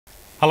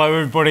Hello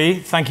everybody,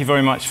 thank you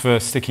very much for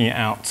sticking it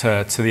out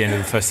to the end of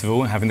the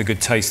festival and having the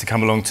good taste to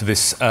come along to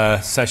this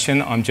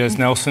session. I'm Jez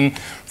Nelson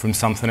from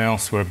Somethin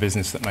Else. We're a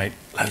business that make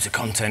loads of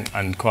content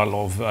and quite a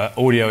lot of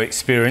audio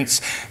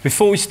experience.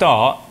 Before we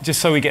start, just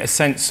so we get a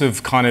sense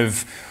of kind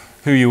of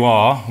who you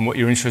are and what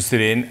you're interested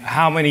in,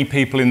 how many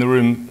people in the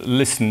room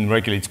listen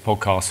regularly to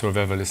podcasts or have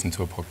ever listened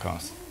to a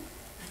podcast?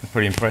 That's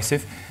pretty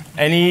impressive.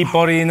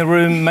 Anybody in the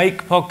room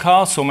make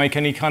podcasts or make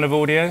any kind of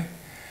audio?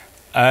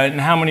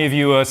 And how many of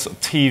you are sort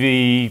of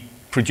TV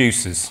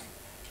producers?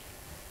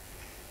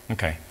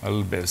 Okay, a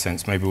little bit of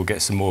sense. Maybe we'll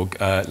get some more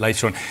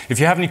later on. If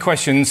you have any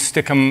questions,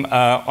 stick them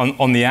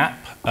on the app.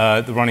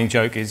 The running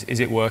joke is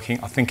it working?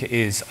 I think it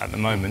is at the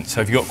moment.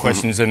 So if you've got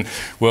questions, and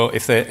well,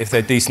 if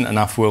they're decent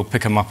enough, we'll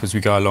pick them up as we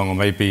go along, or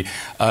maybe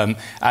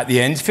at the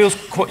end. It feels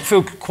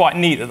quite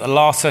neat that the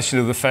last session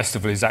of the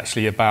festival is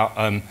actually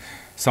about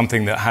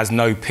something that has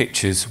no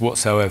pictures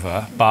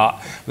whatsoever,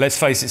 but let's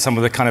face it, some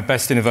of the kind of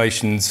best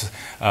innovations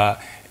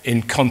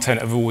in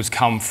content have always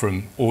come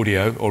from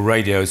audio or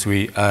radio as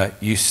we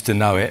used to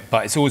know it,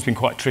 but it's always been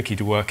quite tricky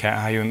to work out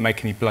how you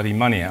make any bloody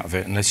money out of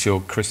it unless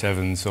you're Chris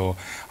Evans or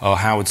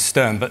Howard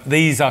Stern. But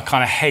these are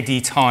kind of heady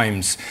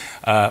times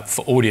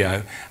for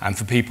audio and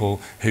for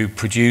people who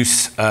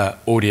produce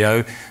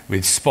audio,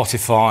 with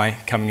Spotify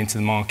coming into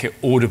the market,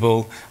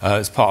 Audible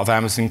as part of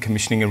Amazon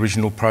commissioning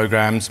original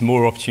programs,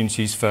 more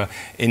opportunities for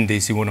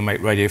indies who want to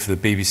make radio for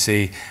the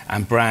BBC,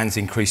 and brands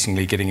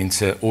increasingly getting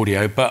into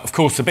audio. But of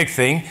course the big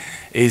thing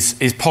is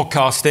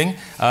podcasting.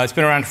 It's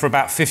been around for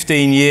about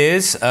 15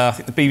 years. I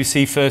think the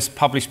BBC first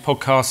published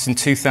podcasts in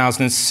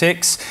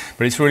 2006,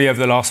 but it's really over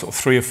the last sort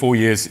of 3 or 4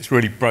 years it's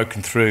really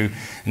broken through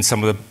in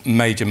some of the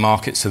major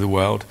markets of the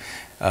world.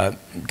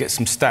 Get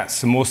some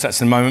more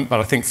stats in a moment, but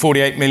I think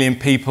 48 million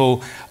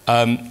people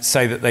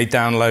say that they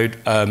download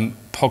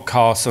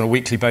podcasts on a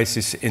weekly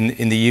basis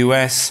in the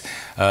US.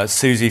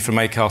 Susie from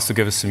Acast will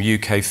give us some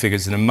UK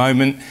figures in a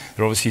moment.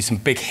 There are obviously some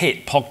big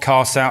hit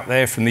podcasts out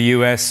there from the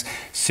US,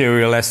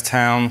 Serial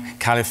S-Town,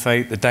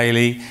 Caliphate, The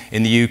Daily.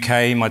 In the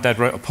UK, My Dad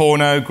Wrote a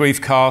Porno,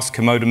 Griefcast,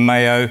 Commode and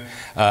Mayo,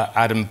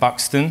 Adam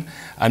Buxton.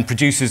 And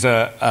producers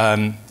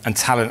and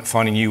talent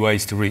finding new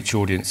ways to reach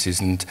audiences,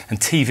 and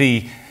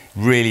TV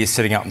really is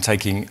sitting up and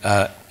taking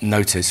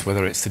notice,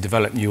 whether it's to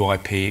develop new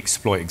IP,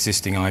 exploit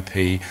existing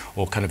IP,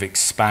 or kind of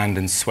expand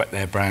and sweat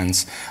their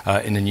brands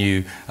in a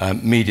new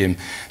medium.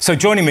 So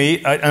joining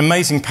me, an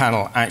amazing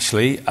panel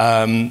actually,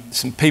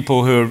 some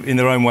people who are in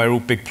their own way are all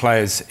big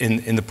players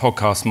in the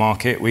podcast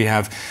market. We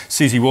have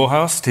Susie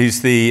Warhurst,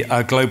 who's the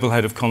global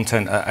head of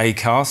content at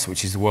Acast,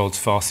 which is the world's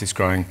fastest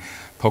growing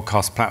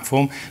podcast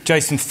platform.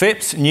 Jason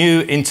Phipps,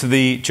 new into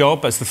the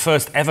job as the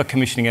first ever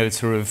commissioning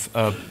editor of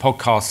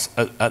podcasts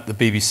at the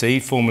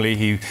BBC. Formerly,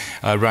 he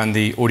ran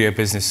the audio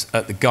business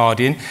at The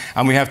Guardian.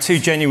 And we have two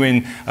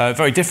genuine,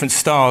 very different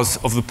stars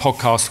of the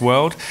podcast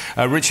world.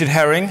 Richard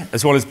Herring,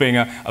 as well as being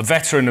a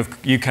veteran of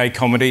UK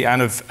comedy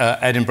and of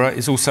Edinburgh,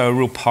 is also a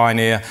real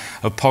pioneer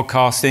of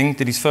podcasting.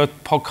 Did his first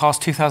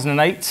podcast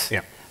 2008?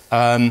 Yeah.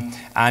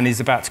 And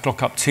is about to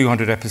clock up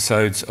 200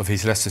 episodes of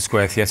his Leicester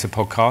Square Theatre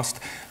podcast.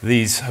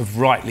 These have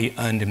rightly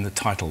earned him the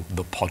title,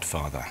 The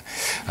Podfather.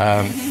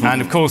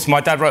 And of course,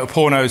 My Dad Wrote a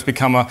Porno has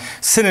become a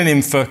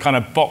synonym for kind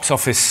of box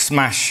office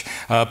smash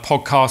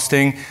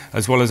podcasting,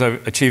 as well as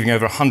achieving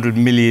over 100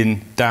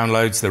 million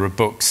downloads. There are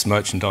books,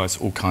 merchandise,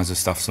 all kinds of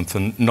stuff, some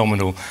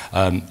phenomenal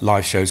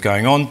live shows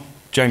going on.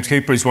 James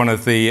Cooper is one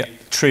of the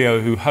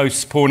trio who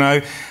hosts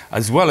Porno,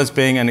 as well as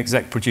being an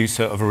exec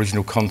producer of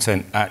original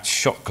content at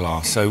Shot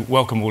Glass. So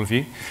welcome all of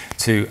you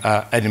to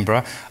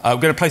Edinburgh. We're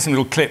going to play some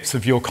little clips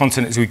of your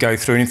content as we go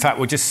through. And in fact,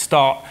 we'll just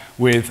start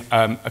with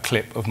a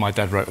clip of My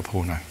Dad Wrote a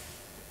Porno.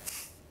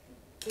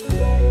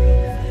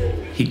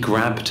 He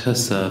grabbed her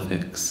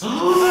cervix.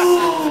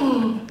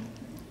 Oh!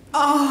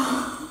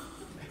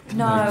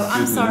 No,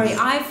 I'm sorry.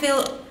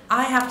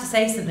 I have to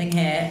say something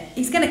here.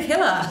 He's going to kill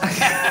her.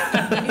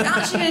 He's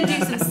actually going to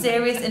do some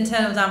serious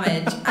internal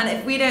damage. And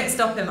if we don't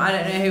stop him, I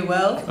don't know who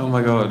will. Oh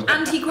my God.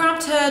 And he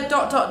grabbed her ...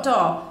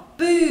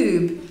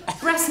 boob,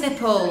 breast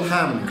nipple,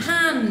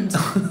 hand,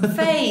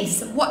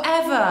 face,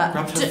 whatever.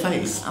 Grabbed her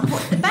face?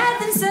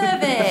 Better than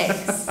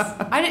cervix.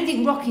 I don't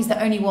think Rocky's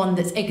the only one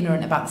that's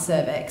ignorant about the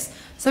cervix.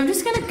 So I'm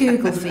just going to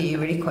Google for you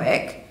really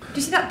quick. Do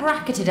you see that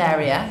bracketed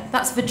area?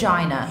 That's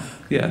vagina.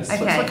 Yes.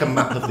 Okay. Looks like a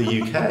map of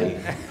the UK.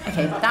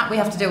 Okay, that we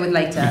have to deal with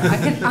later.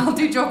 I'll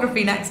do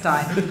geography next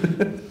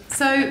time.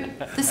 So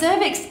the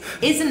cervix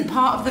isn't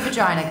part of the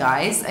vagina,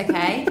 guys,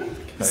 okay?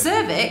 The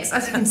cervix,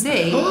 as you can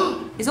see,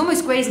 is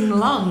almost grazing the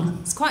lung.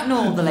 It's quite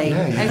northerly,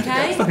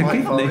 okay?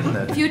 Quite far, isn't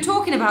it? If you were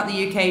talking about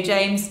the UK,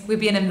 James, we'd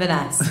be in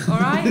Inverness, all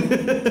right?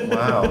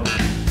 Wow.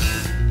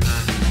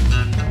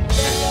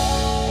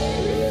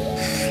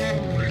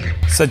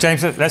 So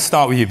James, let's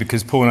start with you,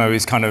 because Porno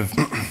is kind of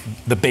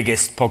the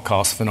biggest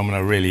podcast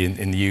phenomena really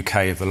in the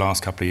UK of the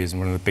last couple of years,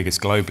 and one of the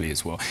biggest globally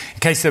as well. In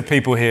case there are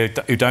people here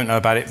who don't know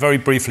about it, very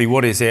briefly,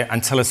 what is it?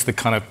 And tell us the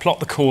kind of plot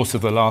the course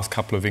of the last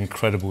couple of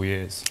incredible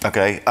years.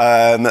 Okay,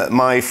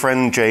 my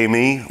friend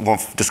Jamie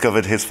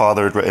discovered his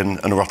father had written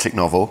an erotic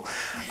novel.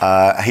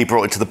 He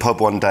brought it to the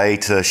pub one day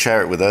to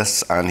share it with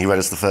us, and he read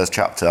us the first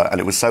chapter, and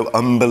it was so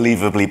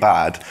unbelievably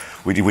bad,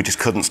 we just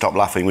couldn't stop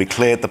laughing. We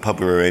cleared the pub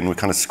we were in, we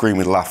kind of screamed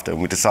with laughter,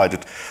 and we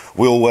decided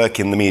we all work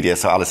in the media,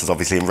 so Alice is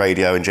obviously in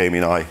radio, and Jamie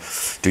and I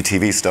do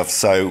TV stuff,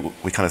 so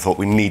we kind of thought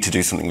we need to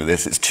do something with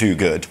this, it's too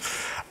good.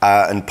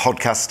 And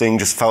podcasting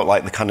just felt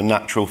like the kind of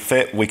natural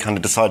fit. We kind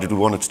of decided we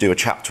wanted to do a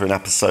chapter an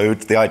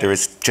episode. The idea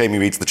is Jamie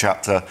reads the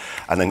chapter,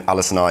 and then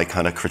Alice and I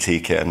kind of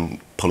critique it and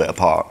pull it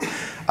apart.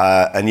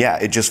 And yeah,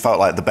 it just felt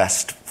like the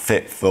best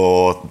fit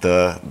for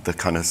the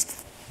kind of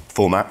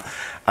format.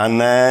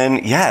 And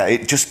then, yeah,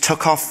 it just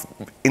took off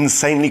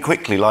insanely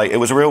quickly. Like, it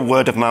was a real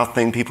word-of-mouth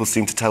thing. People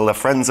seemed to tell their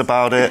friends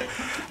about it.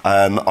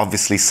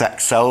 Obviously,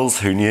 sex sells,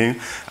 who knew?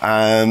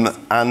 And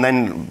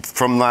then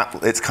from that,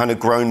 it's kind of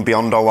grown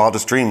beyond our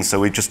wildest dreams. So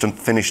we just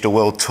finished a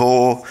world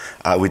tour.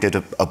 We did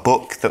a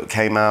book that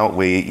came out.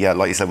 Like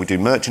you said, we do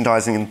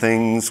merchandising and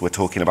things. We're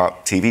talking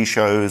about TV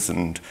shows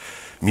and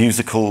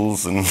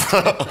musicals, and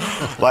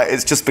like,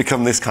 it's just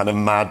become this kind of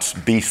mad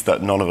beast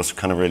that none of us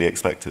kind of really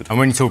expected. And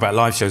when you talk about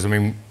live shows, I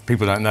mean,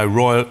 people don't know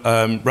Royal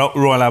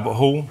Albert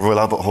Hall. Royal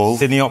Albert Hall.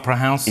 Sydney Opera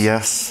House.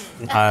 Yes.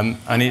 And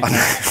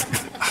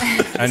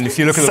if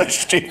you look at so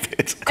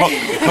stupid.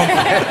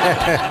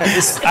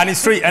 And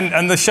it's three,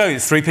 and the show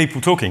is three people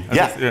talking.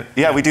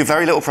 Yeah, we do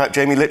very little prep.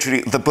 Jamie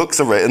literally, the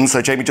books are written,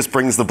 so Jamie just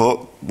brings the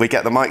book. We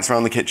get the mics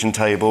around the kitchen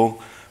table,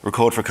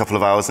 record for a couple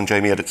of hours, and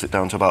Jamie edits it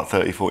down to about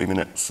 30-40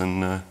 minutes,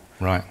 and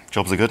right.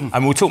 Jobs are good.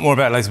 And we'll talk more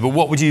about it later, but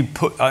what would you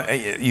put...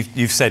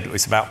 you've said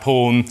it's about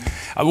porn.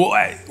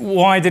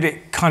 Why did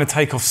it kind of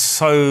take off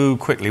so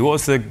quickly? What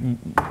was the...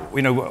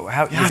 You know,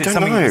 how... Yeah, was it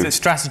something... Was it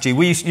strategy?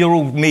 You're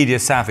all media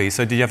savvy,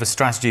 so did you have a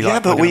strategy like... Yeah,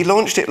 but we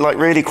launched it, like,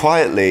 really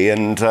quietly,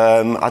 and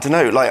I don't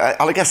know,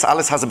 like, I guess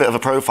Alice has a bit of a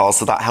profile,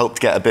 so that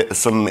helped get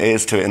some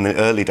ears to it in the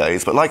early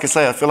days. But like I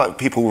say, I feel like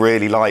people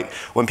really like...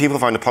 When people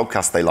find a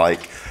podcast they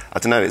like, I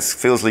don't know, it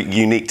feels like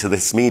unique to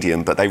this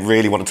medium, but they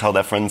really want to tell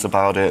their friends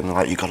about it, and they're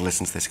like, you've got to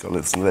listen to this, you've got to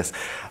listen to this.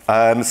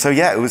 So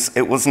yeah,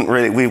 it wasn't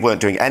really, we weren't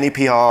doing any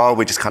PR,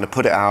 we just kind of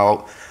put it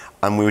out,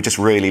 and we were just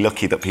really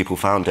lucky that people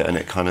found it, and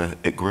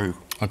it grew.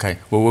 Okay,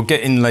 well, we'll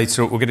get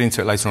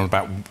into it later on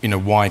about, you know,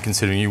 why,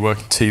 considering you work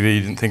in TV,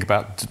 you didn't think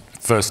about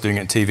first doing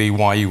it TV,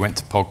 why you went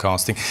to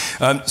podcasting.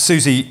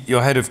 Susie,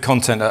 you're head of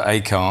content at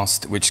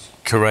Acast, which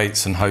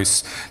curates and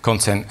hosts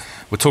content.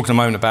 We'll talk in a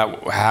moment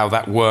about how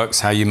that works,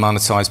 how you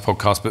monetize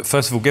podcasts, but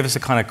first of all, give us a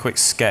kind of quick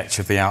sketch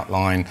of the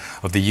outline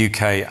of the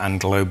UK and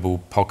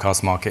global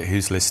podcast market.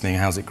 Who's listening?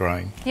 How's it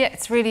growing? Yeah,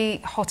 it's really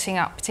hotting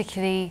up,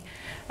 particularly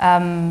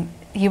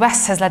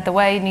US has led the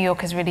way. New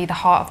York is really the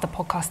heart of the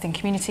podcasting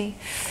community.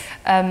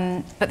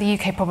 But the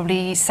UK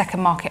probably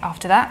second market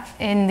after that.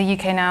 In the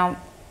UK now,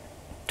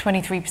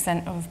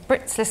 23% of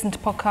Brits listen to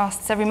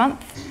podcasts every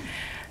month.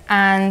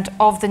 And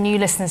of the new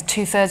listeners,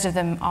 2/3 of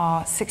them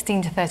are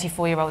 16 to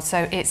 34-year-olds.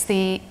 So it's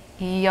the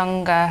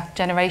younger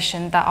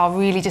generation that are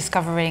really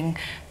discovering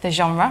the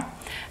genre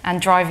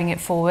and driving it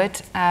forward.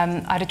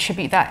 I'd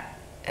attribute that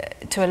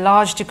to a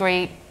large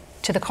degree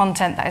to the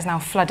content that is now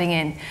flooding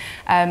in.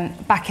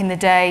 Back in the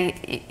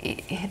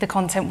day, the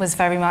content was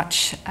very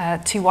much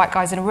two white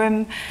guys in a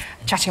room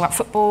chatting about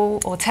football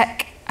or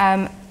tech.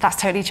 That's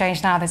totally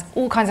changed now. There's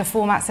all kinds of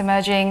formats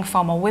emerging,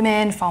 far more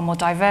women, far more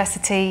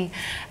diversity.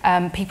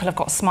 People have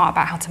got smart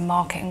about how to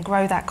market and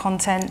grow that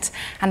content,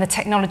 and the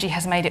technology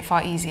has made it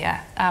far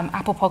easier.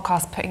 Apple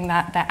Podcasts putting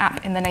their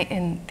app in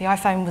the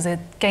iPhone was a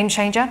game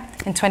changer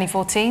in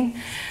 2014.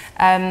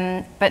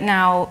 But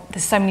now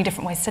there's so many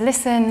different ways to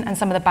listen, and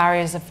some of the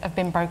barriers have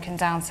been broken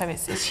down, so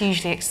it's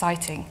hugely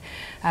exciting.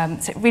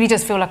 So it really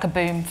does feel like a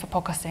boom for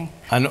podcasting.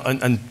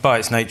 And by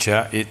its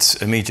nature, it's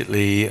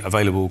immediately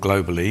available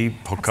globally,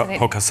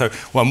 podcasts. So,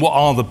 what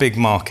are the big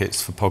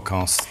markets for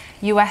podcasts?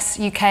 US,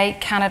 UK,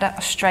 Canada,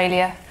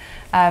 Australia.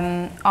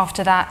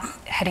 After that,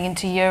 heading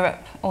into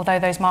Europe, although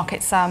those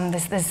markets,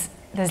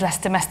 there's less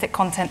domestic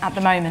content at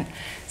the moment.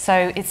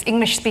 So it's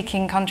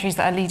English-speaking countries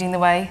that are leading the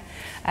way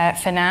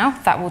for now.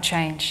 That will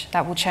change.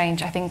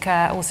 I think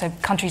also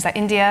countries like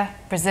India,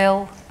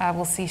 Brazil,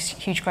 will see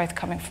huge growth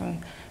coming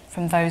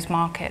from those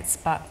markets,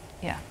 but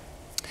yeah.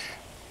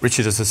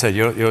 Richard, as I said,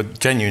 you're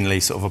genuinely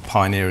sort of a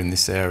pioneer in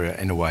this area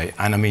in a way,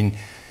 and I mean,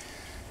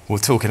 we'll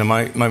talk in a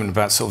moment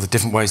about sort of the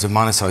different ways of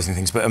monetising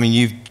things, but I mean,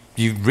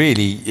 you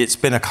really, it's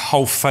been a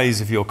whole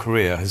phase of your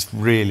career has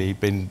really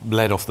been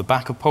led off the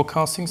back of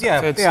podcasting. So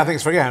I think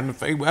it's very,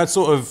 I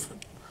sort of,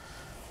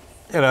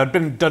 you know,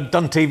 I'd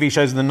done TV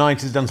shows in the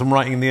 90s, done some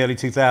writing in the early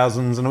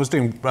 2000s, and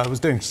I was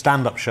doing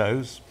stand-up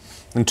shows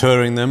and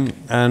touring them,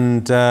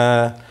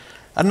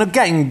 and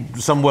getting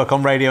some work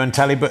on radio and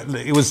telly, but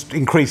it was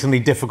increasingly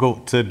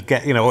difficult to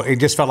get, you know, it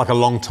just felt like a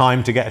long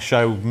time to get a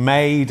show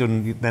made,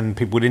 and then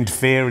people would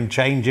interfere and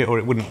change it, or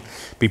it wouldn't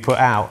be put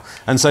out.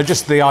 And so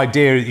just the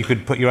idea that you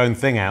could put your own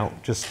thing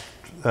out just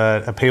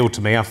appealed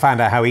to me. I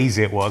found out how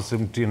easy it was.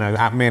 And, you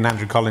know, me and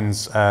Andrew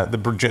Collins,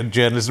 the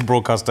journalist and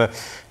broadcaster,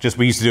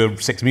 we used to do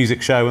a 6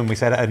 Music show, and he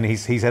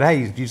said, hey,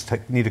 you just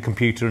need a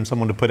computer and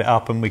someone to put it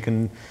up, and we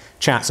can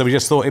chat. So we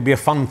just thought it'd be a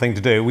fun thing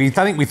to do. I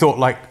think we thought,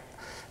 like,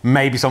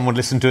 maybe someone would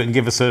listen to it and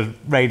give us a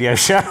radio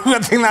show. I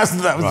think that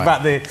was right.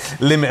 About the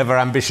limit of our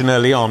ambition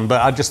early on.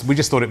 But we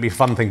just thought it'd be a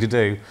fun thing to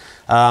do.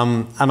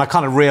 And I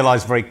kind of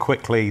realised very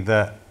quickly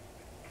that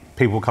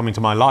people were coming to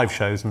my live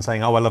shows and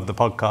saying, oh, I love the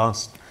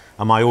podcast.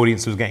 And my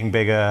audience was getting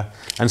bigger.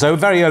 And so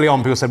very early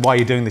on, people said, why are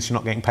you doing this? You're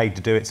not getting paid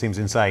to do it. It seems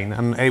insane.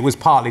 And it was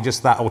partly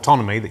just that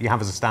autonomy that you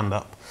have as a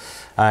stand-up.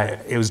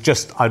 It was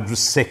just, I was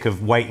sick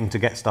of waiting to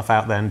get stuff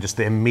out there, and just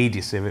the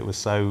immediacy of it was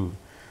so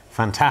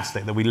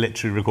fantastic that we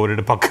literally recorded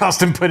a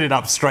podcast and put it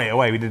up straight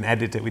away. We didn't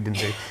edit it. We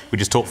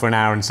just talked for an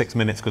hour and 6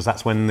 minutes, because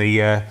that's when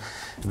the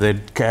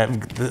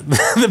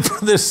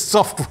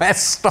software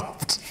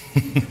stopped.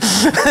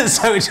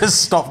 So it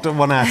just stopped at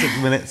 1 hour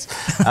 6 minutes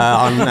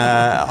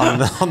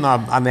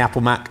on the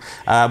Apple Mac.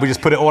 We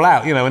just put it all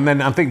out, you know. And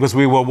then I think because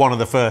we were one of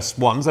the first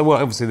ones.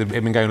 Obviously they've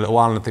been going a little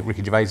while, and I think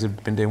Ricky Gervais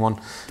had been doing one,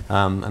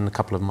 and a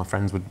couple of my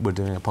friends were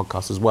doing a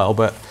podcast as well.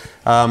 But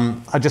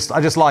I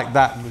just like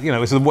that, you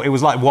know. It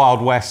was like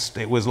Wild West.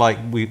 It was like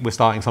we're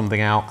starting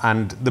something out,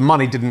 and the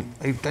money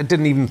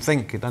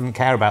didn't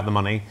care about the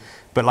money.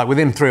 But like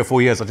within 3 or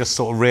 4 years, I just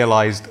sort of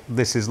realised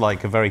this is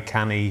like a very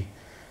canny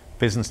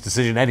business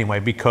decision anyway,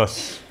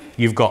 because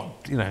you've got,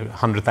 you know,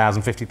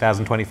 100,000,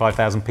 50,000,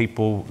 25,000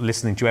 people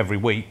listening to you every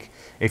week.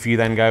 If you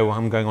then go,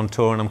 I'm going on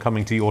tour and I'm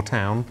coming to your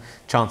town,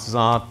 chances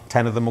are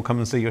 10 of them will come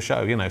and see your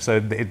show, you know.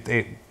 So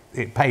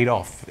it paid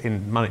off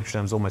in monetary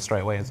terms almost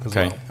straight away as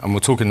well. And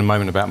we'll talk in a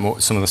moment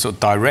about some of the sort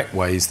of direct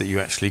ways that you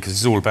actually, because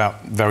it's all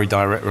about very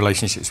direct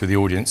relationships with the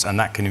audience, and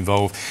that can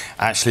involve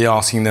actually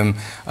asking them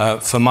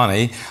for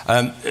money.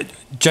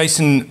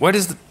 Jason, where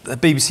does the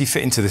BBC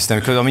fit into this then?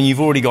 Because, I mean, you've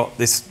already got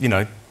this, you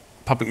know,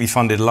 publicly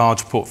funded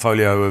large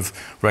portfolio of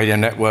radio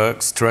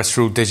networks,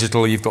 terrestrial,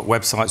 digital. You've got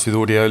websites with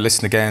audio,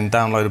 listen again,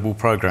 downloadable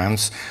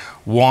programmes.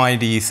 Why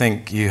do you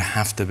think you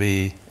have to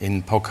be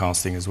in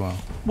podcasting as well?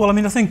 Well, I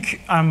mean, I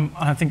think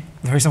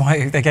the reason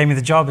why they gave me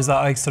the job is that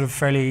I sort of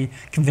fairly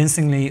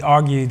convincingly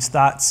argued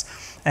that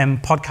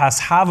podcasts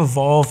have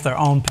evolved their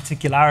own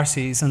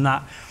particularities, and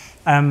that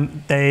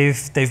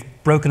they've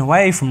broken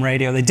away from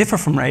radio. They differ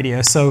from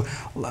radio. So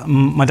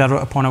my dad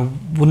wrote a porno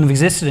wouldn't have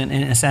existed in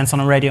a sense on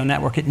a radio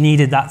network. It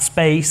needed that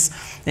space.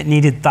 It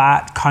needed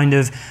that kind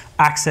of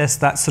access,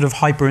 that sort of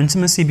hyper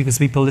intimacy, because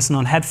people listen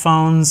on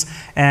headphones.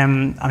 I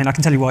mean, I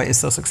can tell you why it's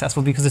so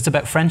successful, because it's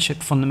about friendship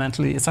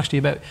fundamentally. It's actually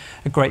about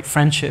a great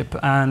friendship,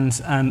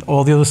 and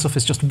all the other stuff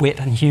is just wit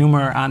and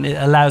humour, and it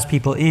allows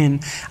people in.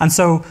 And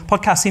so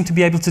podcasts seem to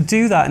be able to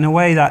do that in a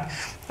way that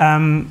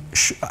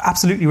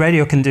absolutely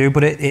radio can do,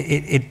 but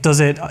it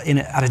does it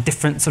at a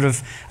different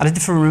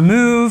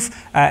remove.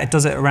 It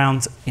does it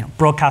around, you know,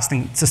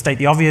 broadcasting, to state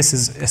the obvious,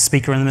 is a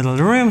speaker in the middle of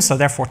the room, so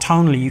therefore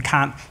tonally you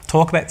can't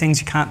talk about things,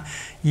 you can't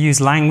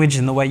use language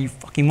in the way you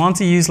fucking want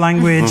to use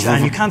language,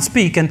 and you can't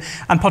speak, and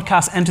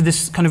podcasts enter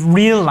this kind of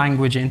real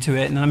language into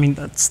it. And I mean,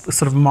 that's the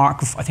sort of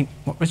mark of, I think,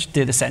 what Richard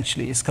did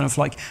essentially, is kind of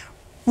like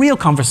real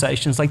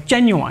conversations, like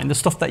genuine, the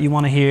stuff that you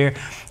want to hear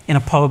in a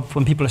pub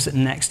when people are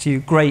sitting next to you.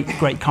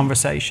 Great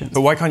conversations.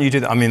 But why can't you do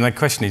that? I mean, my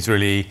question is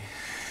really,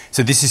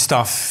 so this is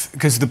stuff,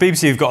 because the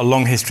BBC have got a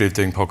long history of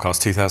doing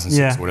podcasts,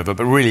 2006 or whatever,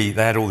 but really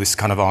they had all this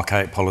kind of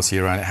archaic policy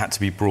around it. Had to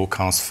be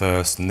broadcast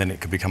first, and then it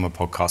could become a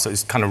podcast. So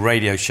it's kind of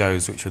radio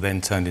shows which were then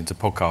turned into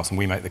podcasts, and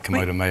we make the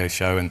Komodo Mayo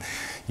show, and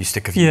you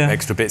stick a few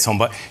extra bits on.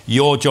 But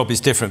your job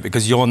is different,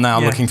 because you're now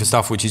looking for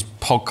stuff which is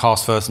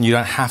podcast first, and you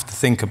don't have to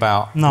think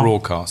about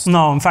broadcast.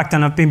 No, in fact,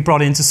 and I've been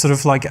brought in to sort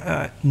of like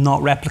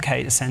not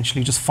replicate,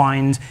 essentially, just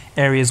find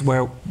areas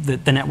where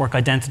the network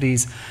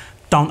identities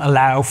don't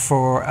allow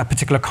for a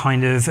particular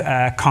kind of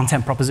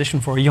content proposition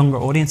for a younger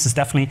audience. Is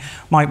definitely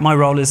my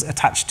role is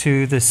attached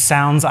to the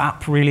Sounds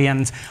app, really,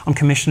 and I'm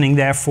commissioning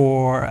there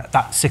for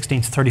that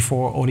 16 to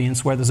 34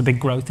 audience, where there's a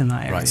big growth in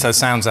that area. Right, so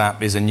Sounds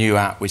app is a new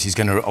app which is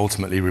going to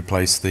ultimately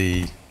replace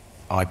the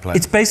iPlayer.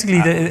 It's basically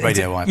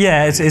radio iPlayer.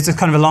 Yeah, it's a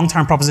kind of a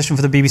long-term proposition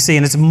for the BBC,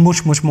 and it's a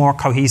much more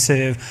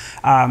cohesive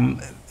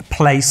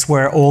place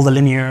where all the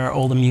linear,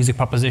 all the music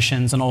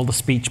propositions, and all the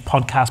speech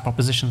podcast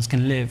propositions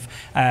can live.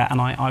 And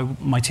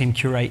my team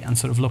curate and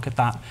sort of look at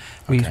that.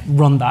 We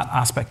run that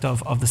aspect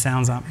of the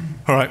Sounds app.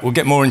 All right, we'll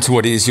get more into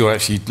what it is you're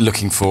actually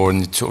looking for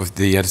and sort of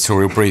the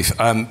editorial brief.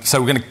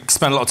 So we're going to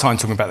spend a lot of time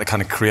talking about the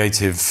kind of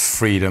creative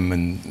freedom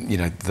and, you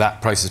know,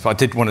 that process. But I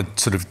did want to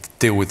sort of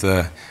deal with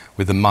the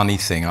money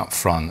thing up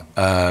front,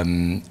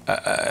 because,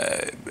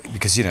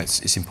 you know,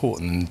 it's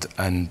important,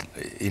 and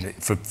you know,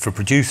 for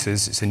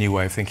producers it's a new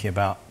way of thinking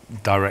about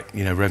direct,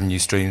 you know, revenue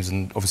streams,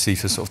 and obviously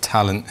for sort of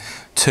talent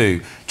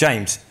too.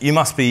 James, you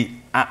must be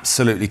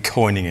absolutely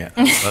coining it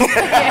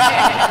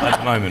at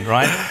the moment,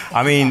 right?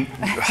 I mean,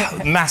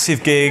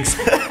 massive gigs,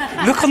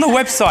 look on the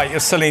website. You're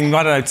selling,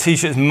 I don't know,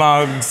 t-shirts,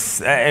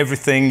 mugs,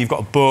 everything. You've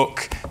got a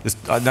book.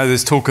 I know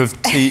there's talk of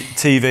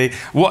TV.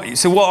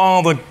 What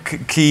are the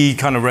key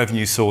kind of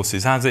revenue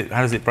sources? How does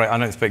it break? I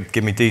don't expect to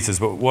give me details,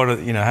 but what are,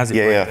 how does it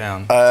break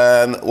down?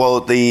 Well,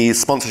 the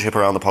sponsorship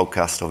around the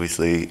podcast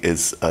obviously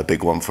is a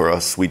big one for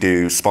us. We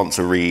do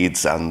sponsor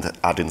reads and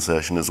ad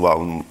insertion as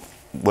well. And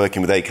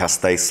working with Acast,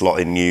 they slot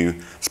in new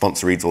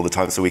sponsor reads all the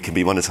time, so we can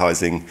be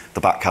monetising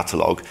the back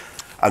catalogue.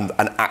 And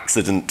an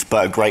accident,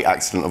 but a great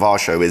accident of our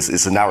show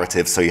is a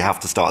narrative, so you have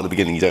to start at the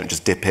beginning, you don't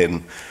just dip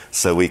in.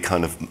 So we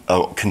kind of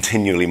are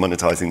continually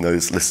monetising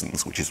those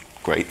listens, which is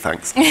great,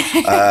 thanks.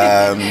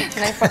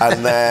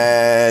 And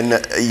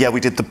then, we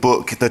did the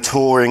book. The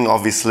touring,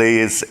 obviously,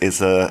 is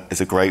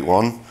a great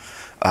one.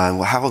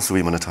 How else do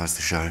we monetise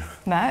the show?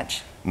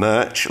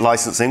 Merch,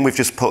 licensing. We've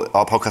just put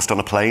our podcast on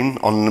a plane,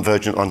 on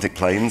Virgin Atlantic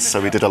planes,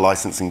 so we did a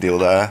licensing deal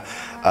there.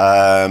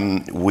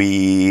 And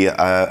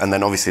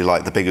then obviously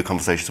like the bigger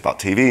conversations about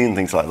TV and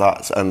things like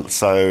that. And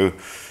so,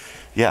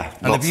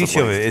 And the beauty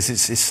of it is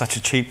it's such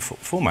a cheap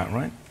format,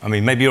 right? I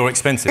mean, maybe you're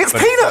expensive. It's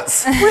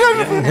peanuts! We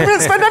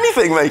don't spend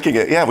anything making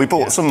it. Yeah, we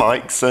bought some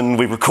mics and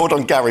we record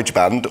on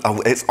GarageBand.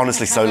 Oh, it's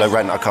honestly so low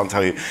rent, I can't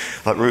tell you.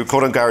 Like, we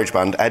record on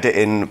GarageBand, edit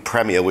in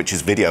Premiere, which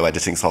is video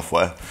editing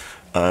software.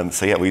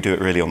 We do it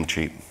really on the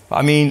cheap.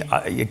 I mean,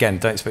 again,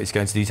 don't expect you to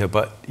go into detail,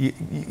 but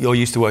you're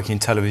used to working in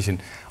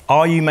television.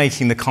 Are you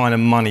making the kind of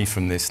money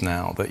from this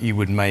now that you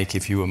would make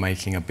if you were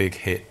making a big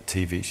hit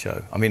TV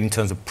show? I mean, in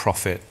terms of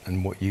profit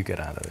and what you get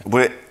out of it.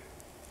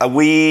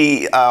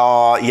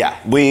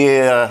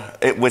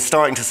 We're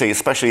starting to see,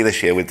 especially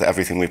this year with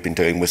everything we've been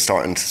doing, we're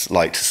starting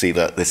to see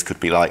that this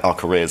could be like our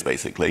careers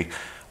basically,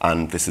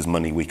 and this is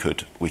money we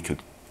could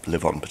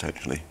live on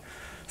potentially.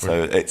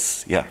 So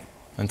it's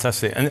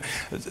Fantastic. And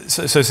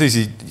so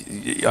Susie,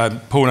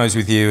 porno's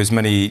with you, as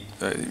many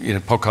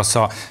podcasts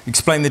are.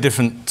 Explain the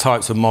different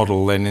types of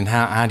model then, and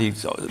how do you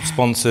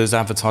sponsors,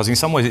 advertising? In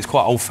some ways, it's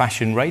quite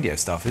old-fashioned radio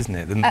stuff, isn't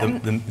it?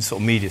 The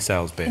sort of media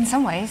sales bit. In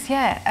some ways,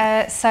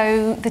 yeah.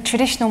 So the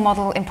traditional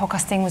model in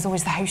podcasting was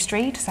always the host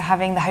read, so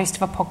having the host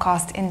of a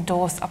podcast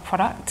endorse a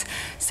product.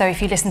 So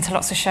if you listen to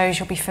lots of shows,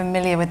 you'll be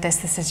familiar with this.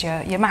 This is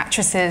your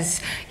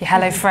mattresses, your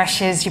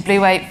HelloFreshes, your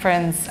Blue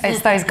Aprons.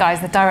 It's those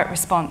guys, the direct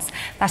response.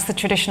 That's the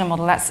traditional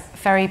model. That's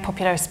very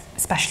popular,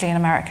 especially in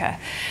America.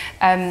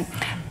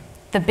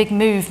 The big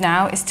move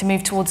now is to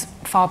move towards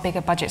far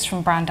bigger budgets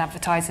from brand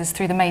advertisers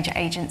through the major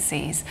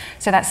agencies.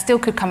 So that still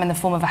could come in the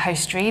form of a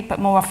host read, but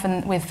more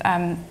often with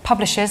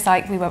publishers,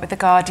 like we work with The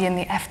Guardian,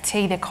 the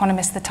FT, The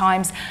Economist, The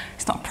Times.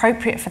 It's not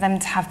appropriate for them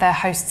to have their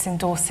hosts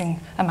endorsing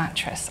a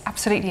mattress.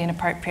 Absolutely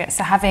inappropriate.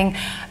 So having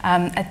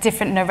a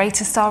different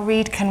narrator style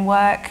read can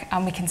work,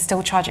 and we can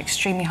still charge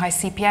extremely high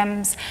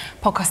CPMs.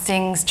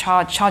 Podcasting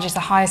charges the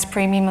highest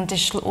premium on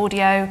digital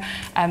audio,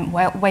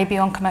 way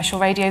beyond commercial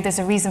radio. There's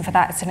a reason for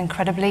that. It's an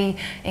incredibly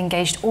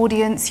engaged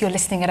audience. You're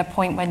listening at a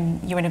point when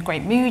you're in a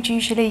great mood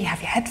usually, you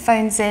have your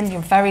headphones in, you're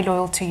very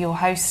loyal to your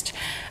host.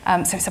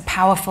 So it's a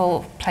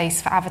powerful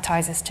place for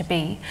advertisers to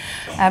be.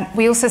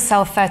 We also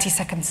sell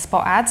 30-second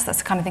spot ads. That's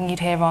the kind of thing you'd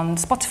hear on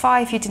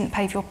Spotify if you didn't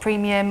pay for your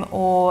premium,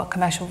 or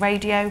commercial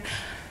radio.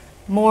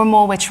 More and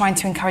more we're trying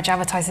to encourage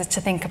advertisers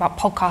to think about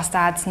podcast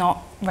ads,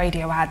 not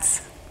radio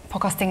ads.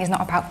 Podcasting is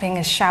not about being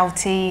as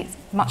shouty, it's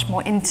much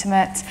more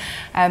intimate,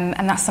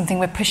 and that's something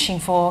we're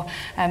pushing for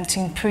to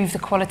improve the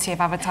quality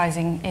of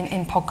advertising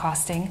in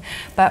podcasting.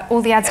 But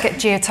all the ads get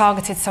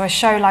geo-targeted, so a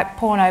show like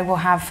Porno will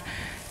have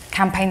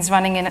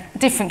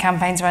different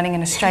campaigns running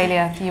in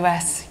Australia, the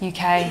US,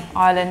 UK,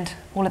 Ireland,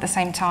 all at the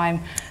same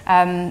time.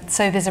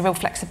 So there's a real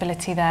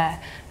flexibility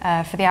there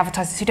for the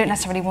advertisers who don't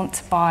necessarily want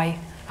to buy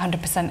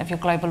 100% of your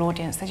global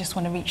audience. They just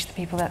want to reach the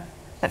people that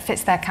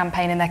fits their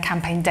campaign and their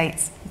campaign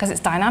dates. Because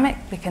it's dynamic,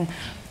 we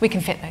can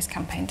fit those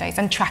campaign dates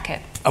and track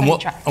it. And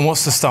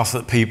what's the stuff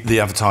that the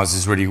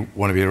advertisers really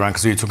want to be around?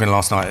 Because we were talking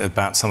last night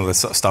about some of the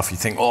sort of stuff you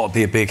think, it'll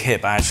be a big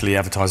hit, but actually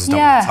advertisers don't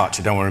want to touch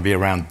it, don't want to be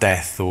around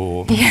death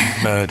or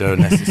murder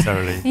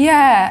necessarily.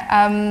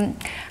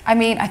 I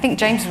mean, I think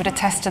James would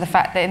attest to the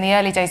fact that in the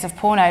early days of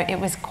Porno, it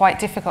was quite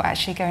difficult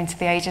actually going to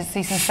the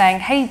agencies and saying,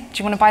 hey, do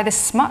you want to buy this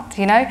smut,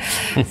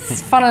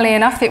 Funnily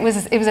enough, it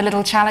was a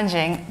little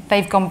challenging.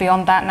 They've gone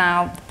beyond that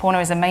now. Porno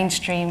is a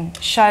mainstream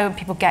show.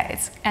 People get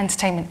it's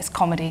entertainment, it's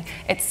comedy.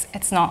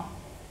 It's not,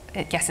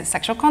 yes, it's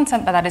sexual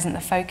content, but that isn't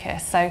the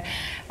focus. So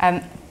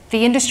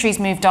the industry's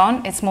moved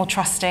on, it's more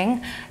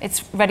trusting,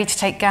 it's ready to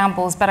take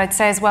gambles, but I'd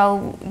say as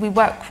well, we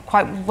work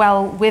quite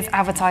well with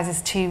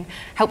advertisers to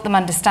help them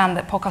understand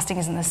that podcasting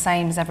isn't the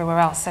same as everywhere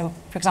else. So,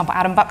 for example,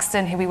 Adam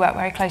Buxton, who we work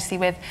very closely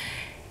with,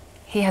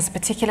 he has a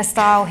particular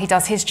style, he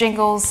does his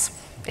jingles.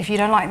 If you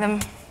don't like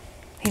them,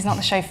 he's not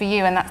the show for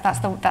you, and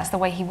that's the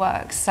way he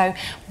works. So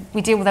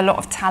we deal with a lot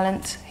of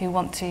talent who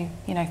want to,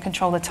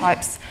 control the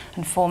types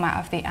and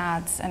format of the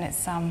ads, and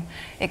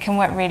it can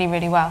work really,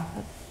 really well.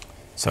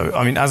 So,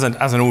 I mean, as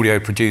an audio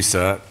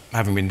producer,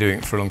 having been doing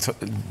it for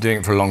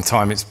a long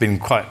time, it's been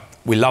quite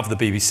we love the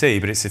BBC,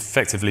 but it's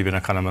effectively been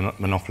a kind of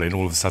monopoly, and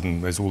all of a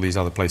sudden there's all these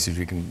other places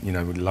we can, we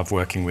love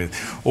working with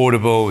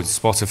Audible, with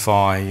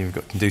Spotify,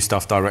 can do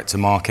stuff direct to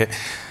market.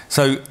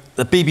 So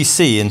the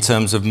BBC, in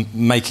terms of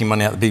making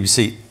money out of the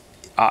BBC,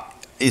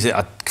 is it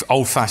an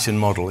old-fashioned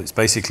model? It's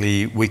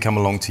basically we come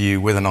along to you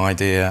with an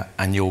idea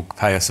and you'll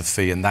pay us a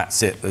fee and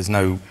that's it. There's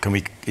no,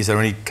 is there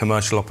any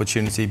commercial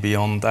opportunity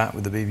beyond that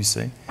with the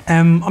BBC?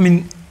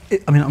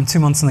 I'm 2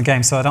 months in the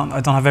game, so I don't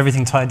have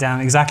everything tied down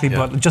exactly.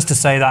 Yeah. But just to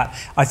say that,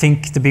 I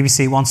think the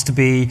BBC wants to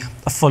be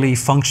a fully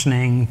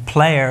functioning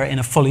player in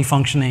a fully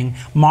functioning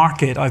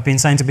market. I've been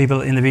saying to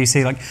people in the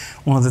BBC, like,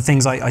 one of the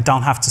things I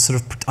don't have to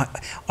sort of,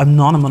 I'm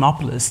not a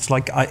monopolist.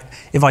 Like,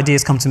 if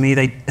ideas come to me,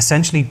 they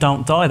essentially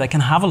don't die. They can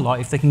have a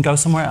life. They can go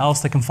somewhere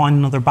else. They can find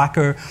another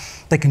backer.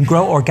 They can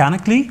grow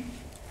organically.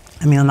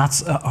 And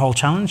that's a whole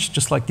challenge,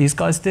 just like these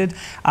guys did.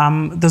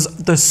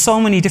 There's so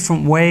many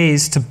different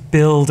ways to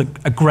build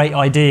a great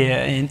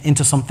idea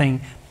into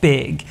something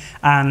big.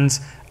 And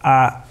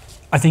I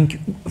think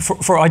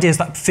for ideas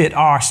that fit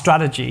our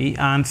strategy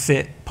and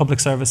fit public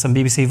service and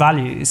BBC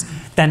values,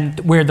 then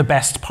we're the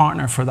best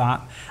partner for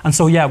that. And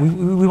so, yeah,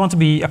 we want to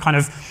be a kind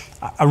of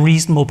a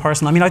reasonable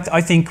person.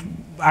 I think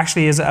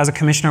actually as a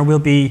commissioner, we'll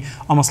be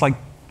almost like,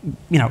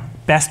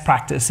 best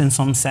practice in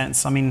some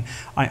sense.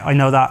 I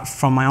know that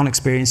from my own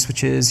experience,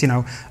 which is,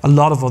 a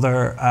lot of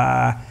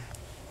other,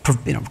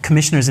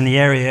 commissioners in the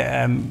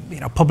area,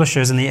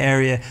 publishers in the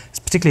area,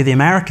 particularly the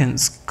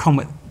Americans, come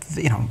with,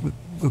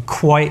 with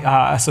quite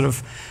a sort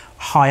of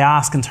high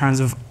ask in terms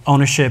of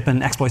ownership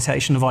and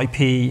exploitation of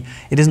IP.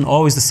 It isn't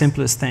always the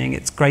simplest thing.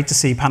 It's great to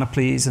see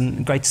panoplies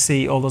and great to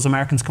see all those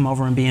Americans come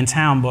over and be in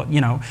town, but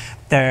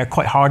they're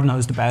quite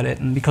hard-nosed about it.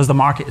 And because the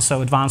market is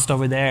so advanced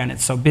over there and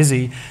it's so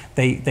busy,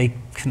 they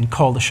can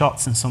call the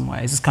shots in some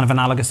ways. It's kind of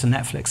analogous to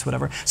Netflix,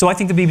 whatever. So I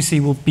think the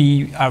BBC will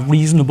be a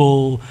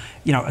reasonable,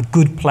 a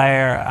good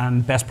player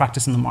and best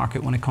practice in the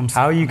market when it comes to.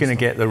 How are you going to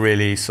get the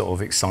really sort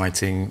of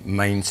exciting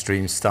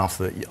mainstream stuff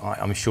that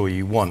I'm sure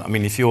you want?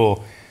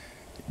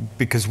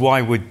 Because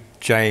why would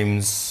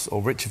James,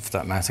 or Richard for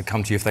that matter,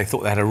 come to you if they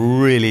thought they had a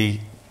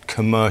really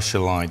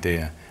commercial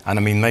idea?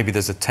 And maybe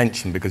there's a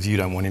tension because you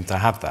don't want him to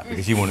have that,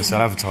 because you want to sell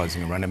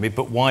advertising around it.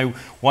 But why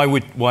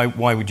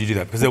would you do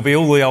that? Because there'll be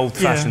all the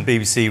old-fashioned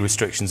BBC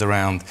restrictions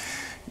around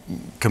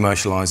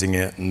commercialising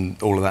it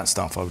and all of that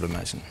stuff, I would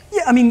imagine.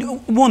 Yeah,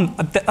 one,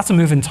 that's a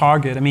moving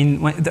target.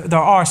 There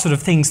are sort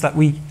of things that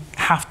we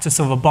have to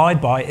sort of abide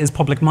by is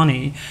public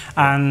money,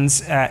 and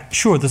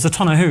sure, there's a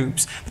ton of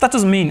hoops, but that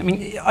doesn't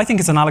mean, I think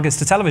it's analogous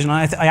to television.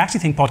 I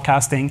actually think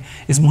podcasting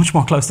is much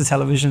more close to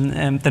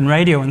television than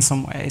radio in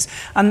some ways,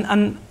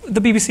 and the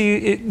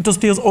BBC does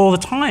deals all the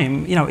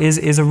time,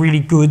 is a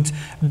really good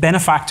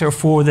benefactor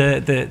for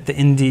the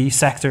indie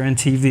sector and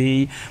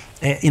TV.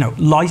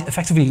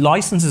 Effectively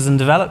licenses and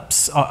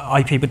develops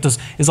IP, but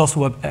is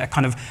also a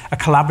kind of a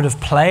collaborative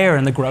player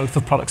in the growth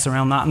of products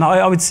around that. And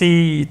I would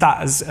see that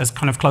as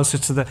kind of closer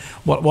to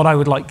what I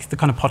would like the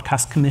kind of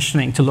podcast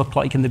commissioning to look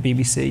like in the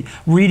BBC.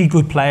 Really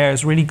good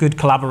players, really good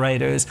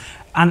collaborators.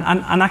 And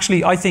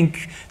actually, I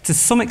think to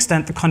some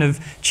extent the kind of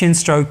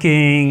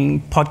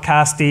chin-stroking,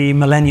 podcasty,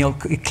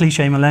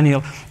 cliche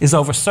millennial is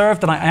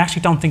overserved, and I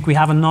actually don't think we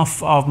have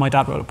enough of My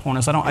Dad Wrote a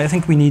Porno. I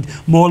think we need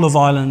more Love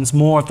Islands,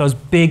 more of those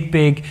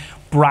big,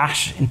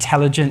 brash,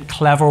 intelligent,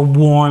 clever,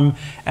 warm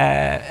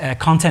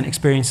content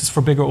experiences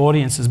for bigger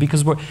audiences,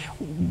 because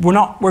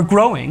we're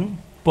growing.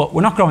 But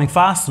we're not growing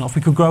fast enough.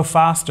 We could grow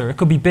faster. It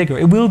could be bigger.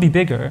 It will be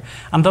bigger.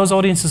 And those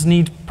audiences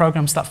need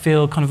programmes that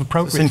feel kind of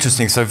appropriate. It's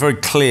interesting. So very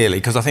clearly,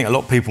 because I think a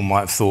lot of people might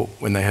have thought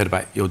when they heard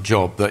about your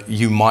job that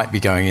you might be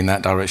going in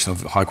that direction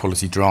of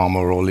high-quality drama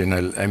or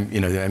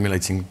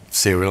emulating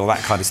serial,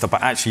 that kind of stuff.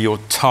 But actually, you're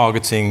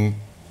targeting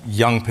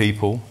young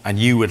people, and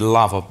you would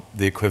love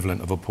the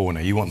equivalent of a porno.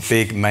 You want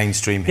big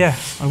mainstream. Yeah,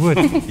 I would.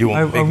 You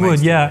want big I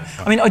would. Yeah.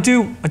 I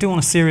do want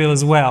a serial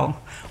as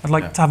well. I'd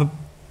like to have a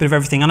bit of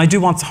everything, and I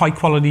do want high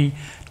quality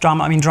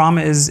drama.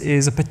 Drama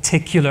is a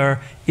particular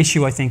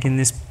issue, I think, in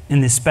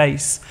this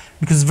space,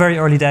 because it's very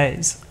early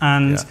days,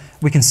 and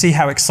we can see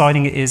how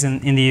exciting it is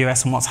in the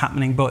US and what's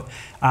happening, but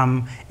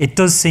it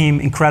does seem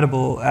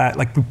incredible.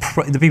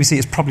 The BBC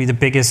is probably the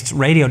biggest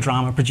radio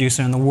drama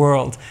producer in the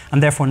world,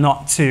 and therefore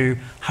not to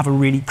have a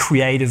really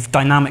creative,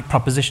 dynamic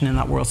proposition in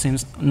that world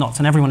seems nuts,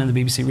 and everyone in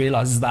the BBC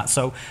realises that.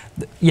 So,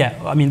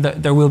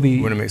 there will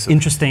be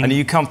interesting. And are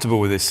you comfortable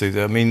with this, Sue?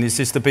 Is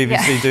this the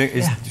BBC doing?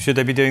 Should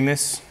they be doing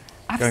this?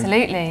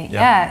 Absolutely,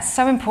 yeah. It's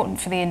so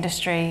important for the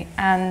industry,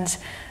 and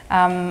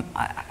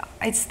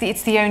it's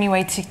the only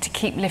way to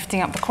keep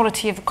lifting up the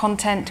quality of the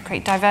content, to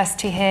create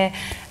diversity here.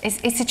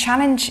 It's a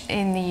challenge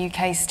in the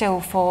UK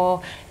still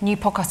for new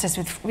podcasters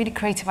with really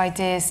creative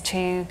ideas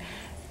to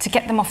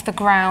get them off the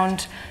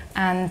ground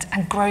and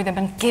grow them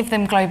and give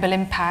them global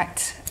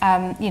impact.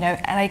 At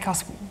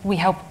Acast, we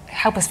help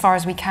help as far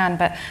as we can,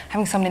 but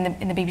having someone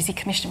in the BBC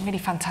commissioning really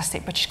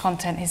fantastic British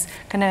content is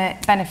going to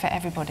benefit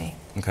everybody.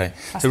 Okay.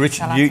 That's So what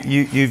Richard, I like.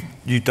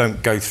 you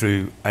don't go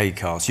through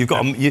Acast. You've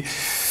got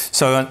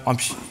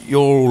you're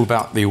all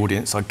about the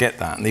audience. I get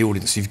that, and the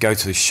audience. You go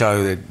to the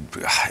show,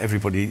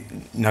 everybody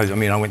knows. I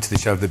mean, I went to the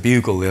show of the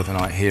Bugle the other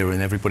night here,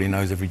 and everybody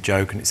knows every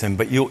joke, and it's in.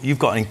 But you've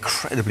got an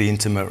incredibly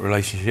intimate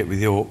relationship with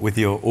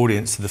your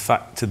audience to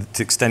the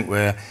extent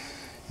where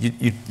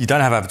you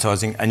don't have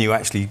advertising, and you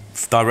actually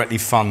directly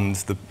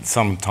fund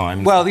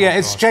sometimes. Well, yeah,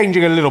 it's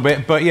changing a little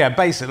bit, but yeah,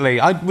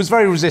 basically, I was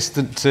very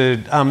resistant to,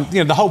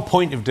 the whole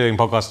point of doing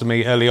podcasts to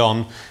me early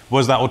on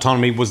was that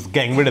autonomy, was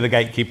getting rid of the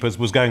gatekeepers,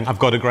 was going, I've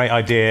got a great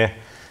idea,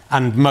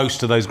 and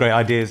most of those great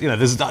ideas,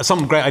 there's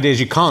some great ideas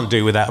you can't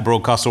do without a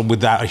broadcast or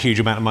without a huge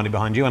amount of money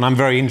behind you, and I'm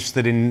very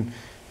interested in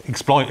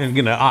exploiting,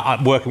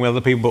 working with other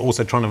people, but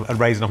also trying to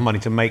raise enough money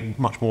to make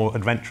much more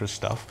adventurous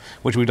stuff,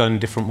 which we've done in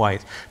different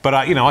ways. But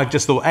I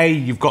just thought,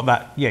 you've got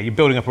that, you're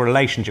building up a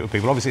relationship with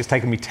people. Obviously, it's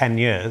taken me 10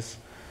 years,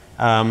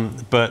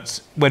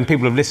 but when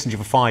people have listened to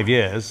you for 5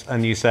 years,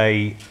 and you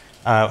say,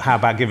 how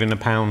about giving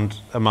 £1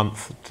 a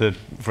month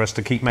for us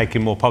to keep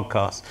making more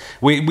podcasts?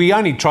 We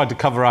only tried to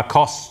cover our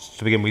costs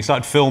to begin with. We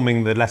started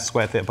filming the Leicester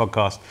Square Theatre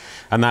podcast,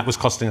 and that was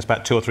costing us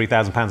about £2,000 or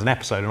 £3,000 an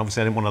episode. And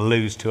obviously, I didn't want to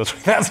lose £2,000 or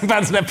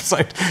 £3,000 an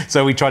episode,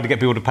 so we tried to get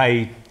people to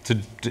pay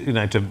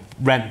to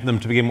rent them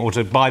to begin with, or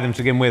to buy them to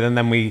begin with, and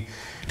then we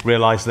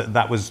realised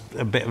that was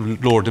a bit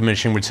of law of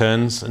diminishing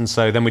returns, and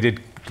so then we did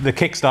the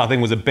Kickstarter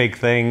thing. Was a big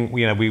thing.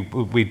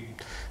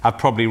 I've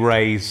probably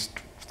raised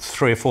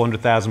 £300,000 or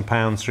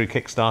 £400,000 through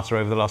Kickstarter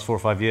over the last 4 or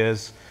 5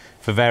 years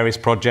for various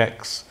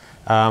projects.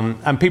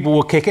 And people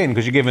will kick in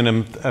because you're giving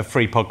them a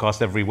free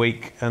podcast every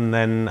week. And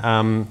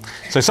then,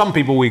 so some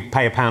people we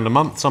pay £1 a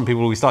month. Some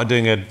people we started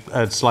doing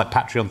a slight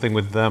Patreon thing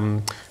with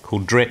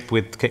called Drip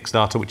with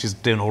Kickstarter, which is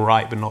doing all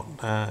right, but not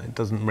it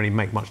doesn't really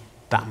make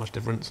that much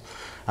difference.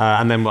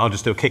 And then I'll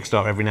just do a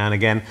Kickstarter every now and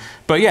again.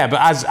 But yeah,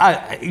 but as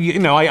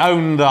I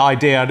own the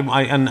idea,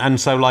 and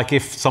so like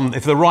if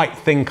the right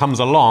thing comes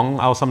along,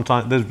 I'll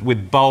sometimes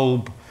with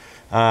Bulb,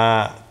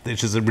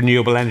 which is a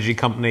renewable energy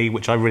company,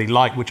 which I really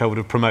like, which I would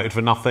have promoted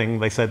for nothing.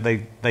 They said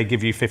they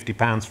give you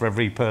 £50 for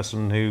every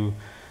person who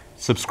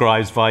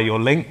subscribes via your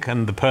link,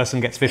 and the person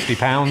gets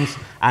 £50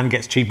 and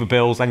gets cheaper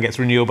bills and gets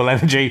renewable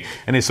energy,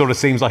 and it sort of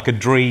seems like a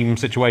dream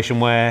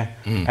situation where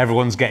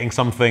everyone's getting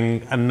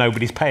something and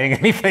nobody's paying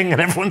anything and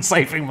everyone's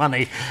saving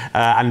money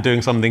and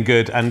doing something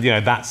good. And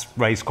that's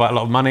raised quite a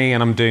lot of money,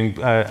 and I'm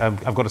doing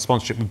I've got a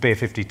sponsorship with Beer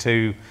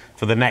 52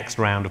 for the next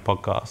round of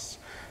podcasts,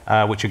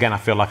 which again I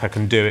feel like I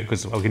can do it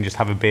because I can just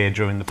have a beer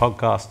during the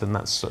podcast, and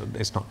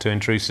it's not too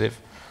intrusive.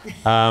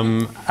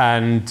 So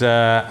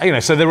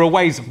there are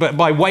ways, but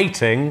by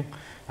waiting,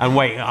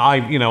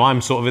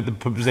 I'm sort of at the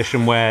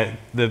position where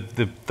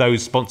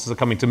those sponsors are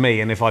coming to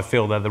me, and if I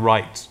feel they're the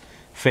right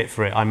fit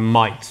for it, I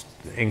might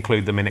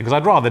include them in it, because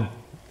I'd rather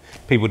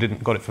people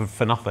didn't got it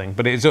for nothing.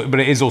 But it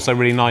is also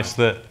really nice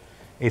that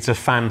it's a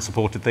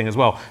fan-supported thing as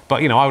well.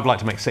 But I would like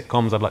to make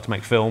sitcoms, I'd like to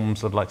make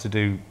films, I'd like to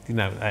do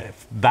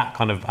that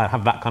kind of, I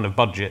have that kind of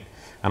budget.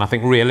 And I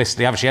think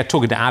realistically, actually,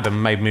 talking to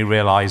Adam made me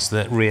realise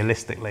that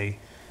realistically,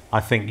 I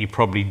think you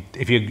probably,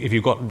 if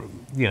you've got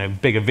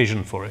bigger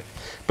vision for it.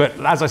 But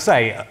as I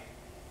say,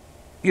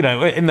 in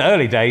the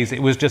early days,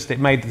 it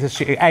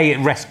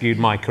rescued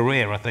my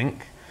career. I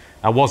think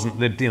I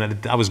wasn't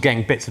I was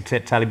getting bits of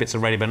telly, bits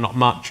of radio, but not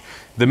much.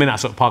 The minute I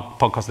started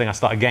podcasting, I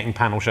started getting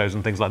panel shows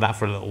and things like that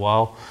for a little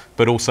while.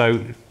 But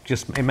also,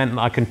 it meant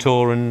that I can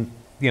tour, and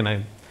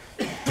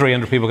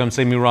 300 people come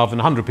see me rather than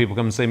 100 people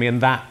come see me,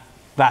 and that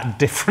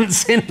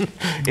difference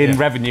in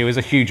revenue is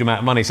a huge amount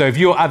of money. So if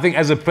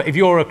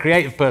you're a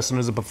creative person,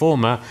 as a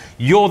performer,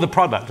 you're the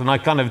product. And I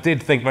kind of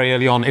did think very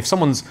early on, if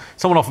someone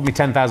offered me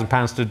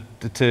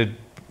 £10,000 to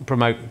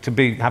promote, to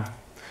be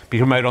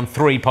promoted on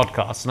 3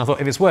 podcasts, and I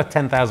thought if it's worth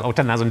 $10,000 or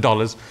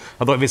 $10,000,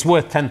 I thought if it's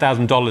worth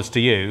 $10,000 to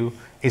you,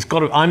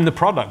 I'm the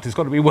product. It's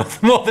got to be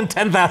worth more than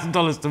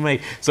 $10,000 to me.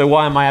 So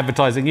why am I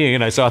advertising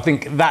you? So I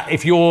think that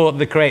if you're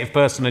the creative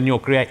person and you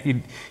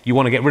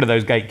want to get rid of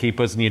those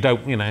gatekeepers, and you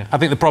don't, I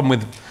think the problem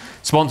with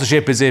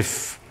sponsorship is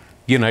if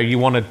you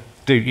want to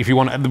do,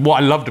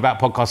 what I loved about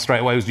podcasts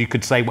straight away was you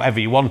could say whatever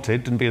you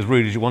wanted and be as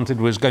rude as you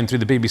wanted. Was going through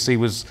the BBC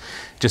was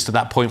just at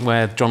that point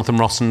where Jonathan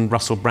Ross and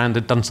Russell Brand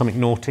had done something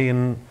naughty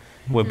and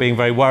were being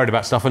very worried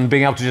about stuff, and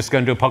being able to just go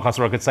and do a podcast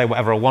where I could say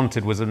whatever I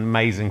wanted was an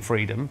amazing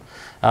freedom.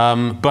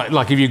 But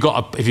like if you've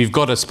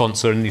got a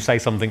sponsor and you say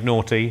something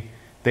naughty,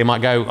 they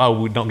might go,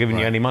 "Oh, we're not giving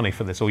you any money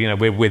for this," or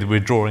we're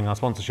withdrawing our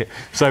sponsorship.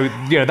 So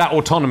that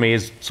autonomy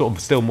is sort of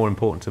still more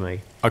important to me.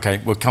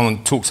 Okay, we'll come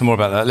and talk some more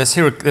about that. Let's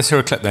hear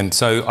a clip then.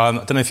 So I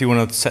don't know if you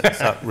want to set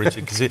this up,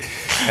 Richard, because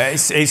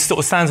it sort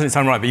of stands in its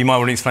own right, but you might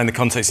want to explain the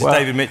context. It's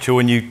David Mitchell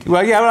and you.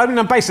 Well, yeah, I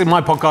mean, basically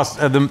my podcast,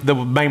 the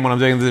main one I'm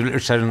doing, the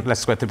Leicester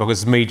Square Theatre podcast,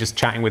 is me just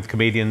chatting with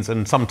comedians,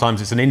 and sometimes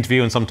it's an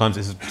interview, and sometimes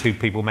it's 2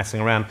 people messing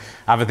around.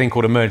 I have a thing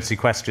called Emergency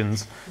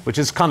Questions, which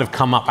has kind of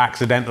come up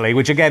accidentally,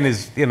 which again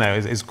is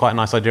quite a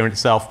nice idea in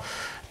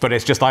itself. But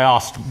it's just I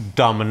ask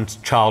dumb and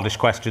childish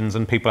questions,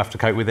 and people have to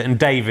cope with it. And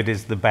David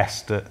is the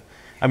best at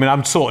I mean,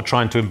 I'm sort of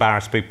trying to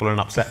embarrass people and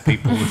upset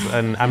people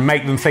and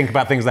make them think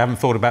about things they haven't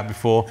thought about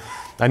before.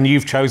 And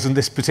you've chosen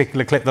this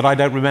particular clip that I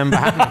don't remember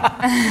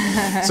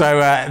happening. So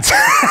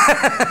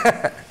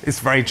it's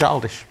very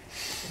childish.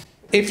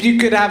 If you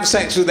could have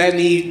sex with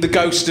the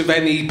ghost of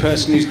any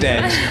person who's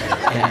dead,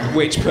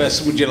 which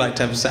person would you like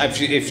to have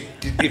sex?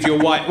 If your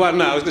wife, well,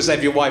 no, I was going to say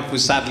if your wife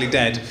was sadly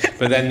dead,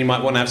 but then you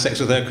might want to have sex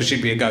with her because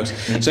she'd be a ghost.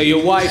 So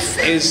your wife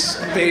is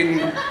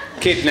been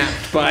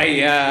kidnapped by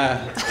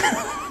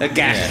a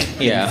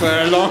gang for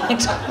a long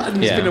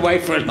time. He's been away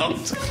for a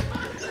long time.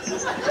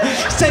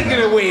 It's taking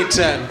a weird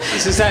turn.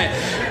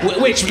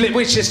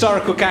 Which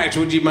historical character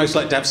would you most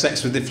like to have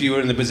sex with if you were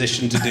in the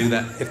position to do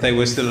that, if they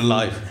were still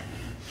alive?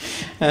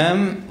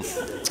 I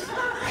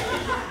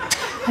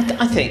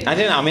think, I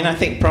don't know, I mean, I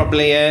think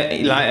probably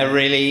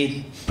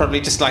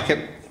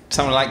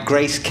someone like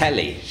Grace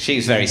Kelly.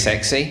 She's very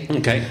sexy.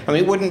 Okay.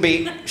 I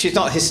mean, she's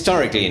not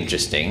historically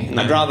interesting.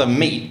 No. I'd rather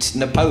meet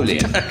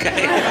Napoleon.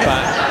 Okay.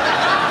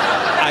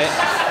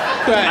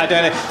 But I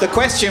don't know. The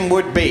question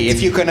would be,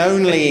 if you can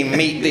only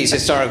meet these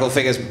historical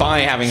figures by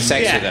having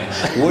sex with them,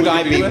 would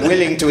I be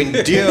willing to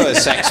endure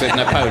sex with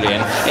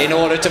Napoleon in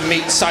order to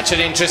meet such an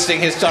interesting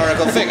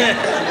historical figure?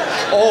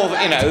 Or,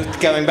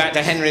 going back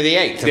to Henry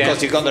VIII, of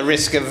course you've got the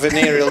risk of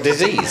venereal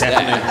disease.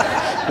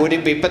 Would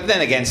it be? But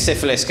then again,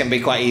 syphilis can be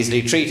quite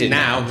easily treated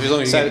now.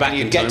 So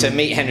you get to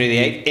meet Henry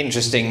VIII,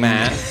 interesting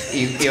man.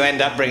 You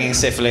end up bringing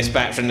syphilis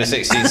back from the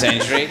 16th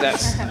century.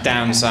 That's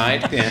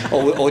downside. Yeah.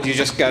 Or do you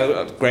just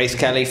go Grace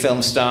Kelly,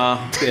 film star?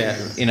 Yeah.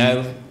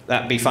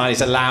 That'd be fine.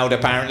 It's allowed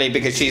apparently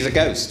because she's a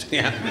ghost.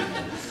 Yeah.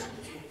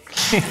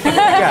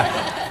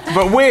 Yeah.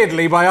 But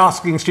weirdly, by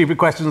asking stupid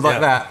questions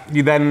like that,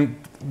 you then.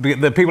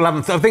 The people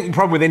haven't. I think the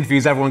problem with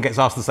interviews, everyone gets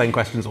asked the same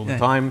questions all the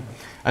time,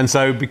 and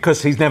so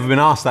because he's never been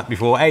asked that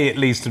before, it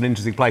leads to an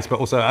interesting place, but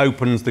also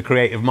opens the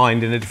creative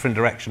mind in a different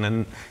direction,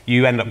 and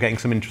you end up getting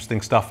some interesting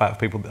stuff out of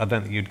people that I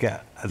don't think you'd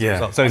get as a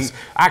result. So it's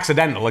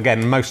accidental.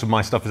 Again, most of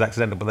my stuff is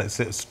accidental, but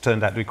it's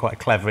turned out to be quite a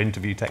clever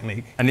interview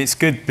technique. And it's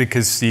good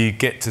because you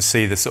get to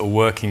see the sort of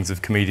workings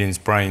of comedians'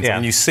 brains,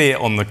 and you see it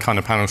on the kind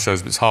of panel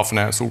shows. But it's half an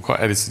hour. It's all quite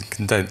edited and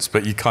condensed,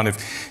 but you kind of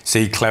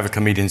see clever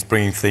comedians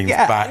bringing things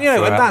back.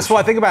 And that's what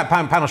I think about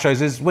panel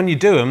shows is when you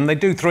do them, they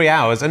do 3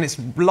 hours, and it's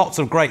lots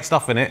of great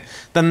stuff in it.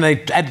 Then they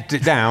edit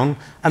it down,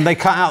 and they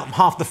cut out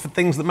half the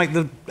things that make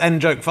the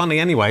end joke funny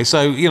anyway.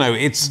 So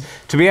it's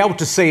to be able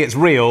to see it's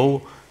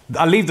real.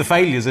 I leave the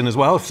failures in as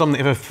well. If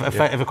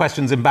a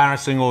question's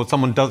embarrassing or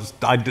someone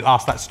I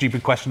ask that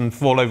stupid question and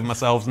fall over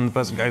myself and the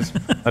person goes,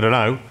 I don't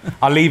know,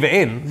 I leave it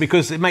in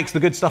because it makes the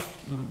good stuff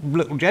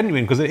look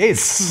genuine because it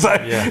is.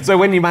 So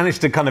when you manage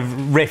to kind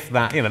of riff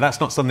that, that's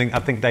not something I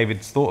think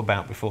David's thought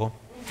about before.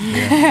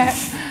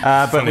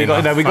 Yeah. But we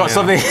got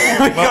something.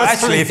 Well,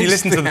 actually, if you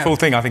listen to the full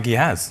thing, I think he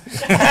has.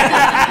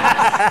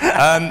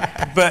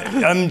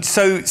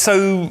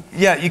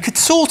 You could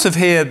sort of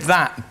hear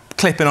that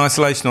clip in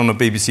isolation on a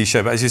BBC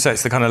show, but as you say,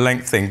 it's the kind of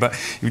length thing. But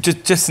you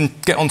just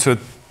get onto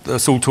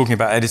us all talking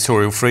about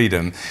editorial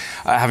freedom,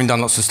 having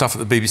done lots of stuff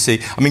at the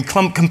BBC. I mean,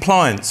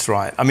 compliance,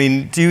 right? I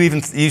mean,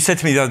 you said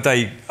to me the other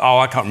day,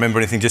 I can't remember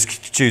anything,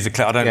 just choose a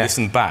clip, I don't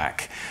listen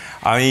back.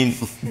 I mean,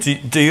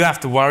 do you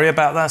have to worry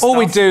about that stuff? All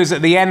we do is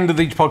at the end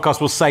of each podcast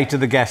we'll say to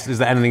the guest, is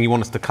there anything you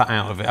want us to cut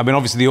out of it? I mean,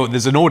 obviously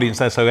there's an audience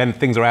there, so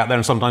things are out there,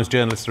 and sometimes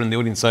journalists are in the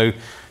audience, so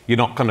you're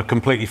not kind of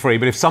completely free.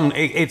 But if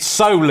it's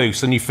so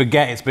loose and you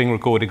forget it's being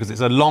recorded because it's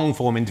a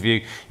long-form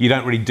interview, you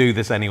don't really do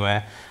this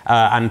anywhere.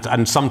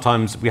 And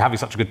sometimes we're having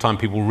such a good time,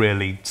 people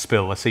really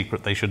spill a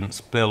secret they shouldn't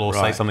spill or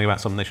say something about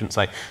something they shouldn't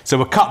say. So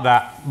we'll cut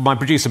that. My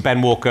producer,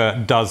 Ben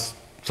Walker, does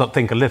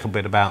think a little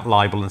bit about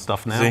libel and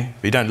stuff now. See?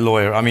 You don't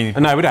lawyer, I mean...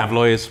 No, we don't have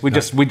lawyers. We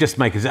just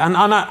make it...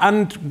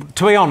 And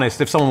to be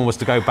honest, if someone was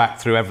to go back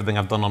through everything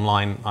I've done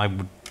online, I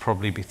would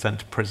probably be sent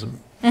to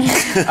prison.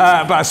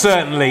 But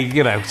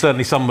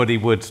certainly somebody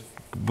would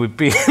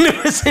be in a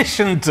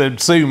position to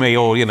sue me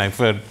or,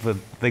 for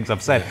things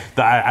I've said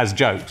as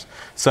jokes.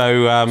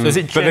 So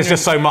but there's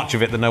just so much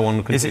of it that no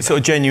one can... Is it sort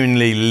of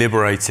genuinely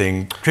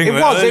liberating? It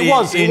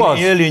was.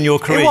 Early in your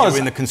career, you were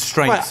in the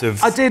constraints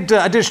of... I did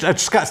a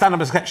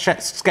stand-up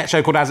sketch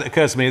show called As It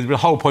Occurs to Me. The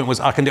whole point was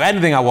I can do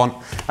anything I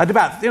want. I did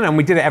about, and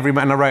we did it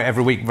and I wrote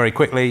every week very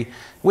quickly.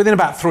 Within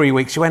about 3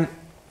 weeks, you went...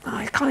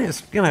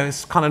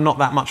 it's kind of not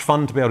that much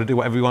fun to be able to do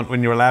whatever you want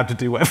when you're allowed to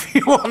do whatever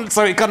you want.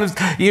 So it kind of,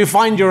 you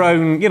find your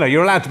own,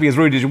 you're allowed to be as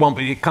rude as you want,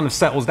 but it kind of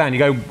settles down. You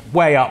go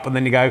way up and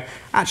then you go,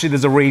 actually,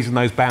 there's a reason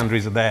those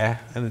boundaries are there,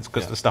 and it's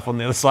because the stuff on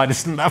the other side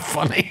isn't that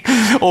funny.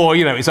 Or,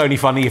 it's only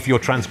funny if you're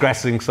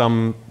transgressing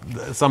some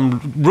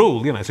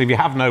rule, So if you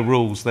have no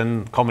rules,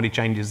 then comedy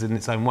changes in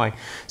its own way.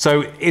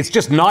 So it's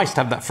just nice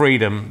to have that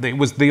freedom. It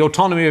was the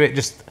autonomy of it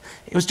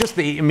It was just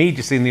the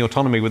immediacy and the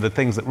autonomy were the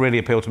things that really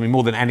appealed to me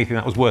more than anything.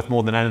 That was worth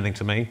more than anything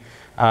to me.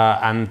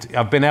 And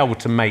I've been able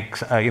to make,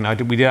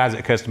 we did As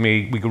It Occurs to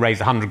Me, we could raise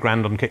 100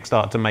 grand on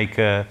Kickstarter to make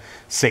a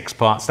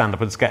 6-part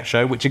stand-up and sketch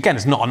show, which again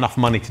is not enough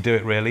money to do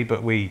it really,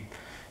 but we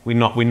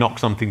knocked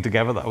something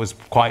together that I was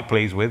quite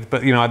pleased with.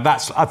 But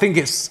I think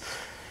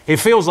it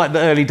feels like the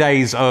early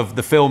days of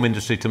the film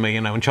industry to me.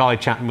 When Charlie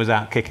Chaplin was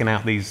out kicking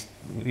out these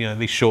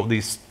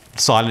these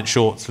silent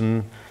shorts,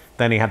 and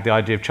then he had the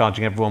idea of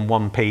charging everyone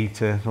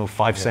 1p or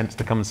 5 cents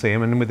to come and see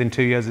him, and within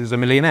 2 years he was a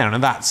millionaire.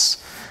 And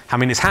that's,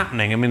 it's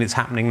happening. It's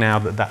happening now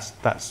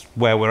that's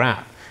where we're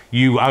at.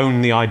 You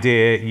own the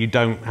idea, you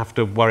don't have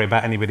to worry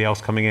about anybody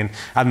else coming in,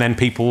 and then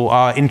people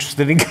are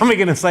interested in coming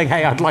in and saying,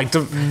 hey, I'd like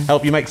to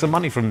help you make some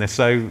money from this.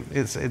 So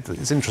it's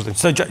interesting.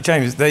 So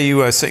James, there you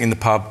were sitting in the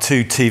pub,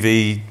 2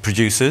 TV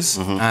producers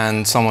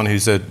and someone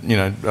who's a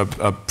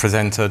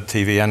presenter,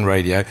 TV and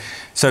radio.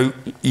 So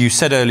you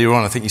said earlier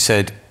on, I think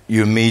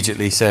you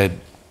immediately said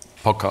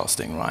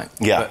podcasting, right?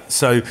 Yeah.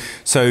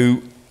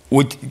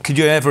 Could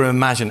you ever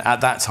imagine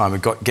at that time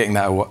getting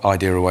that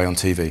idea away on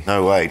TV?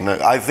 No way. No,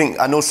 I think,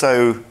 and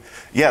also,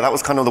 that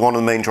was kind of one of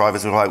the main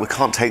drivers. We were like, we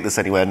can't take this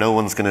anywhere. No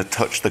one's going to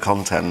touch the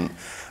content.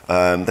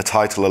 The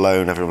title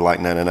alone, everyone was like,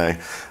 no.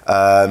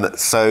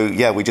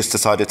 We just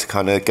decided to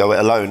kind of go it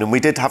alone. And we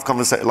did have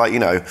conversations,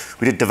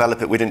 we did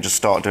develop it. We didn't just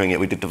start doing it.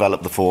 We did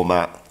develop the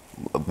format,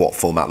 what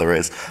format there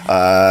is,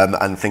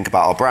 and think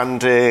about our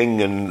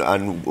branding.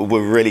 And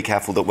we're really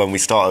careful that when we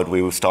started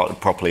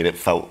properly and it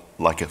felt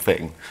like a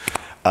thing.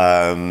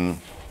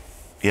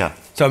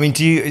 So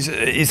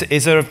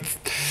is there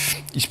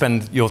you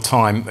spend your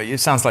time, it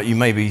sounds like you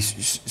may be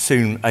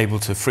soon able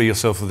to free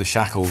yourself of the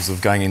shackles of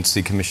going in to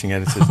see commissioning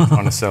editors and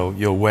trying to sell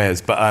your wares,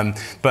 is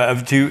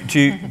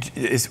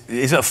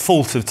it a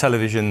fault of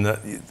television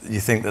that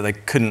you think that they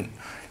couldn't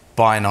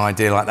buy an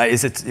idea like that?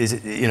 Is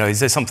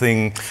there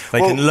something they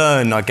can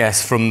learn, I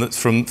guess, from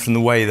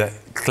the way that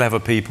clever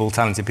people,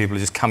 talented people are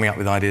just coming up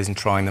with ideas and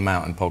trying them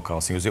out in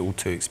podcasting? Was it all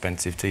too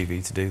expensive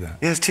TV to do that?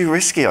 Yeah, it's too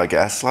risky, I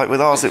guess. Like with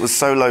ours, it was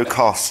so low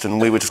cost,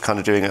 and we were just kind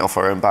of doing it off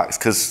our own backs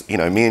because,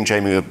 me and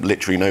Jamie were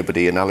literally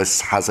nobody, and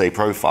Alice has a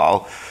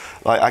profile.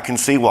 Like, I can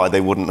see why they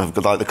wouldn't have.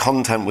 Like, the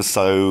content was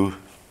so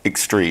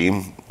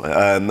extreme.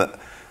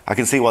 I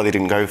can see why they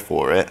didn't go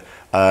for it.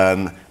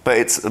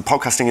 But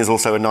podcasting is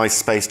also a nice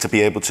space to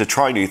be able to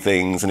try new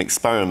things and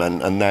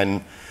experiment, and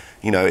then,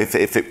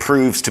 if it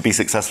proves to be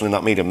successful in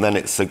that medium, then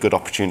it's a good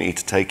opportunity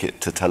to take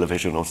it to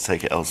television or to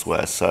take it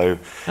elsewhere. So,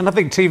 and I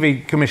think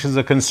TV commissions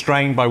are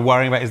constrained by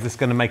worrying about, is it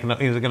going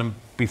to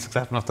be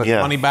successful enough to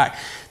get money back?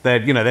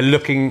 They're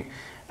looking.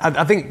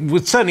 I think,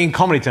 certainly in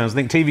comedy terms, I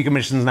think TV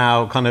commissions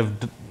now kind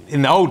of.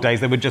 In the old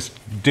days, they would just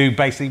do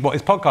basically what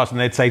is podcasting.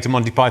 They'd say to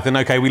Monty Python,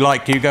 OK, we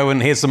like you, go and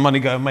here's some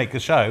money, go and make a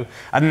show.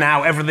 And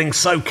now everything's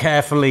so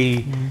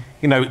carefully,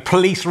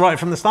 policed right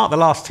from the start. The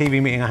last TV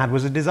meeting I had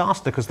was a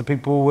disaster because the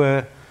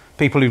people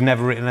who've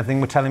never written anything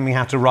were telling me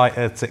how to write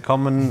a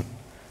sitcom,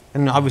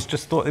 and I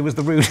just thought it was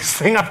the rudest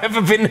thing I've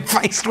ever been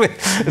faced with.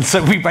 And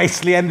so we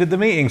basically ended the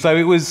meeting. So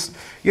it was,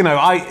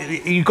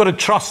 you've got to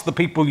trust the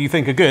people you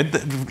think are good.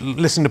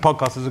 Listening to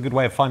podcasts is a good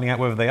way of finding out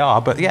whether they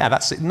are. But yeah,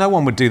 that's it. No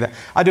one would do that.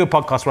 I do a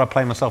podcast where I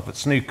play myself at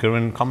snooker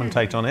and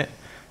commentate on it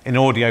in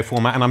audio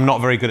format, and I'm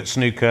not very good at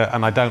snooker,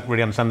 and I don't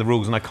really understand the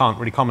rules, and I can't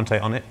really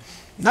commentate on it.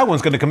 No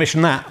one's going to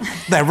commission that.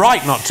 They're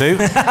right not to.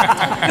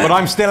 But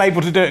I'm still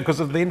able to do it because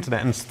of the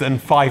internet, and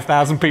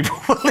 5,000 people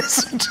will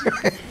listen to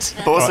it.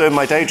 But also in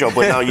my day job,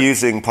 we're now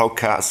using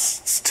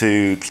podcasts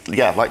to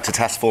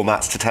test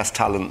formats, to test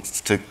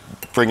talents, to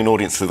bring an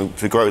audience to them,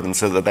 to grow them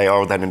so that they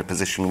are then in a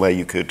position where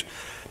you could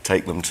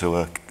take them to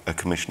a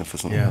commissioner for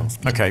something else.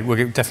 OK,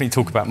 we'll definitely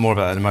talk more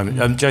about that in a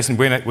moment. Jason,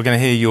 we're going to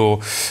hear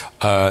your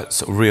sort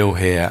of reel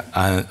here,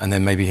 and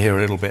then maybe hear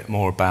a little bit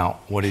more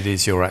about what it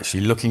is you're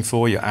actually looking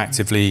for, you're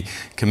actively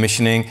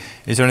commissioning.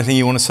 Is there anything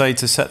you want to say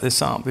to set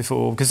this up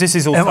before? Because this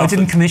is all... I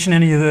didn't commission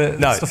any of the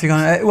stuff you're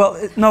going to...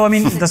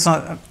 that's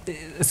not...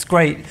 It's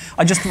great.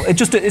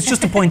 It's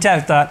just to point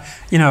out that,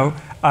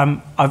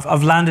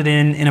 I've landed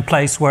in a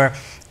place where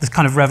this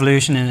kind of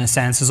revolution, in a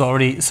sense, has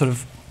already sort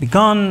of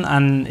begun,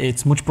 and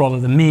it's much broader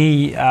than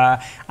me,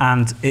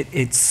 and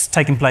it's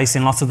taking place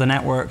in lots of the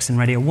networks, in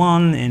Radio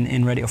 1,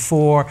 in Radio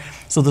 4,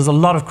 so there's a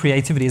lot of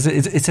creativity.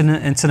 It's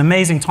an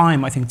amazing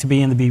time, I think, to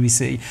be in the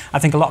BBC. I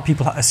think a lot of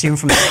people assume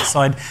from the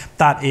outside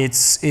that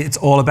it's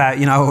all about,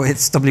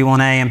 it's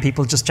W1A and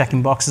people just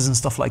checking boxes and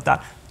stuff like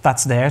that.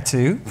 That's there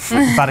too,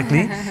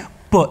 emphatically.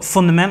 But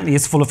fundamentally,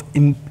 it's full of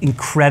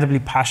incredibly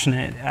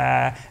passionate,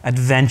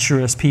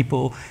 adventurous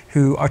people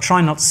who are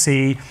trying not to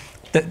see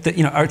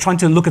are trying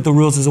to look at the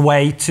rules as a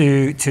way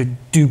to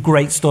do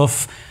great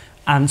stuff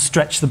and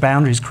stretch the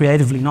boundaries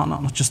creatively,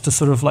 not just to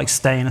sort of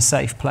stay in a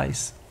safe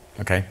place.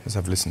 OK, let's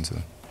have a listen to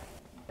them.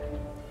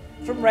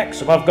 From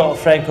Wrexham, I've got a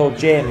friend called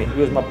Jamie,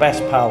 who was my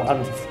best pal,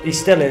 and he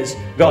still is.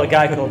 Got a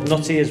guy called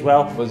Nutty as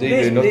well. Was he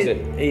doing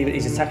Nutty?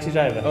 He's a taxi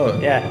driver. Oh.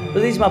 Yeah,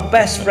 but these are my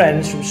best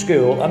friends from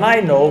school, and I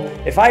know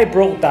if I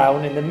broke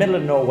down in the middle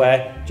of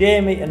nowhere,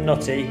 Jamie and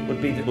Nutty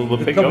would be come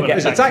and get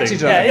He's a taxi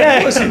driver? Yeah.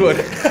 Of course he would.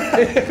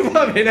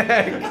 What in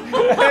heck?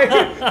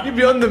 You'd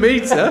be on the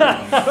meter.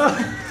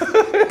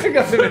 Hang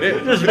on a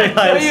minute. Just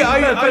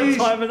are you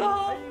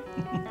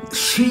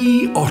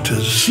sea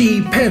otters,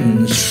 sea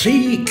pens,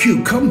 sea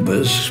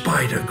cucumbers,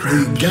 spider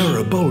crabs,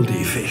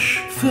 Garibaldi fish,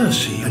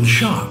 furcy and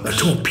shark, a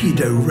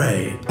torpedo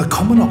ray, a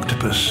common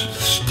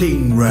octopus,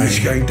 stingray.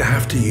 He's going to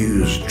have to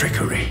use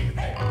trickery.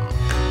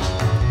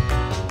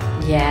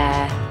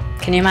 Yeah,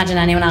 Can you imagine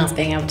anyone else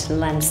being able to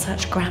lend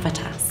such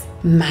gravitas?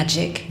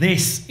 Magic.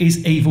 This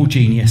is Evil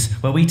Genius,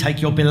 where we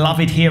take your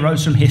beloved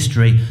heroes from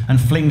history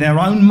and fling their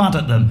own mud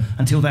at them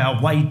until they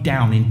are weighed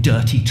down in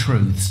dirty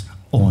truths.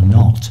 Or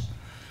not.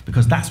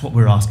 Because that's what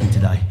we're asking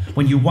today.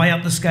 When you weigh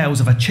up the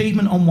scales of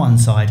achievement on one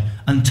side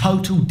and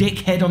total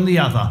dickhead on the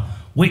other,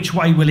 which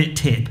way will it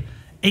tip?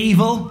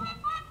 Evil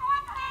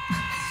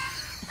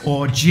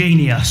or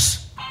genius?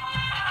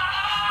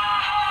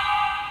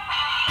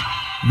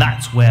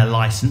 That's where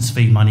licence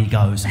fee money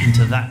goes,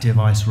 into that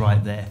device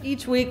right there.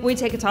 Each week we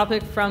take a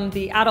topic from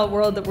the adult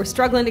world that we're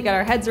struggling to get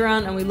our heads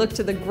around, and we look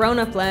to the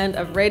grown-up land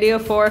of Radio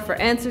 4 for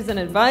answers and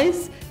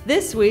advice.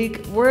 This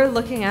week we're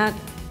looking at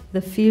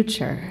the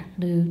future.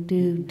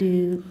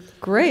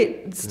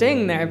 Great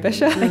sting there,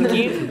 Bishop. Thank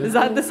you. Is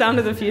that the sound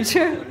of the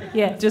future?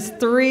 Yeah.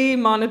 Just 3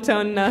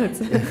 monotone notes.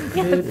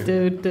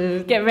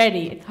 Get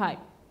ready, it's hype.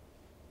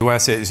 The way I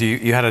see it is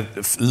you had a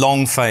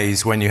long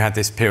phase when you had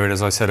this period,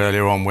 as I said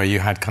earlier on, where you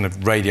had kind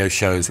of radio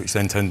shows, which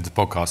then turned into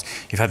podcasts.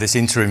 You've had this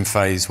interim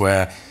phase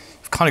where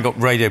you've kind of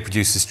got radio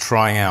producers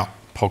trying out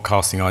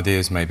podcasting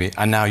ideas, maybe,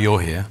 and now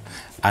you're here,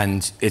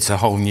 and it's a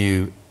whole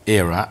new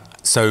era.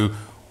 So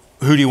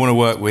who do you want to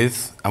work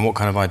with, and what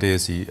kind of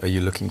ideas are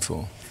you looking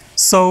for?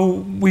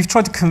 So we've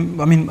tried to,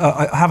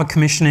 I have a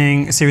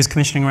series of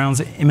commissioning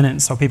rounds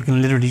imminent, so people can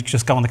literally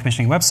just go on the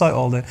commissioning website,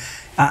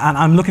 and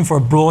I'm looking for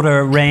a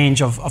broader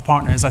range of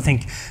partners. I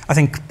think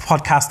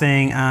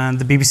podcasting and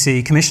the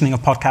BBC commissioning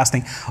of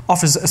podcasting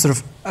offers a sort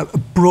of a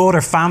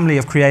broader family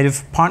of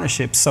creative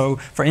partnerships. So,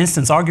 for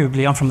instance,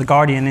 arguably, I'm from The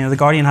Guardian. The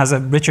Guardian has a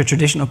richer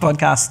tradition of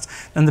podcasts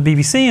than the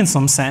BBC in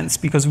some sense,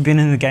 because we've been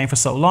in the game for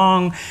so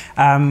long.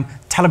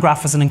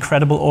 Telegraph has an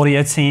incredible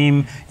audio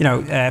team.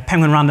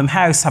 Penguin Random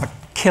House have a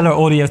killer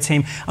audio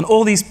team, and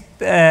all these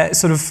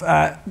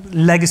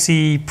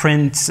legacy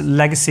print,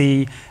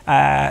 legacy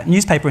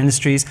newspaper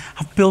industries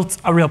have built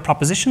a real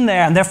proposition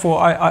there, and therefore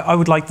I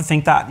would like to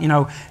think that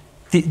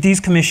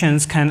these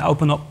commissions can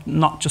open up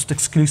not just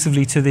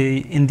exclusively to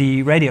the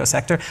indie radio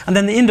sector, and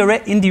then the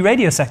indie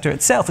radio sector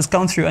itself has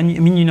gone through, and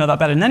you know that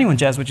better than anyone,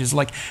 Jez, which is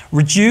like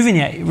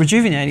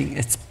rejuvenating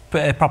its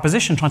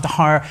proposition, trying to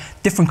hire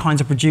different kinds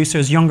of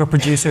producers, younger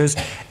producers.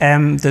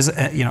 There's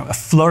a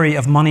flurry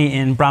of money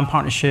in brand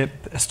partnership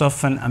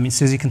stuff, and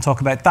Susie can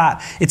talk about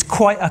that. It's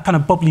quite a kind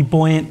of bubbly,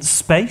 buoyant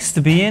space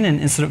to be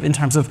in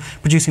terms of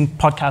producing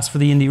podcasts for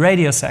the indie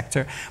radio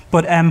sector.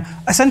 But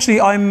essentially,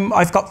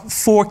 I've got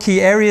 4 key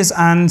areas,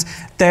 and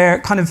they're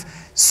kind of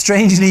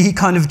strangely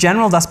kind of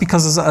general. That's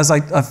because, as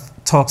I've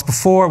talked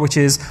before, which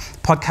is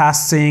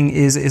podcasting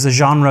is a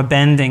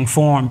genre-bending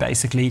form,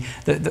 basically.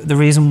 The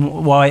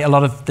reason why a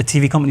lot of the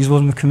TV companies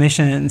wouldn't have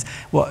commissioned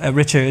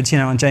Richard,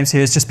 and James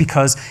here, is just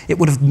because it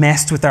would have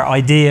messed with their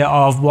idea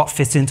of what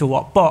fits into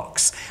what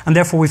box. And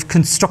therefore, we've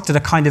constructed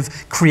a kind of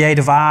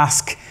creative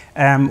ask,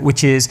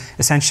 which is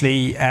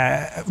essentially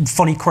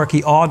funny,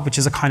 quirky, odd, which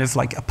is a kind of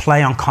like a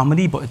play on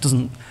comedy, but it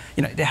doesn't,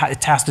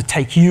 it has to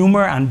take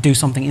humour and do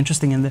something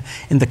interesting in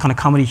the kind of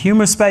comedy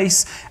humour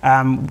space.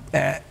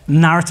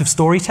 Narrative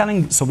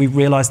storytelling. So we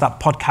realised that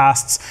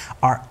podcasts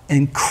are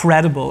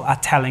incredible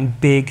at telling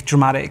big,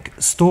 dramatic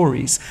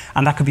stories,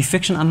 and that could be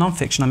fiction and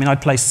non-fiction.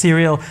 I'd play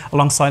Serial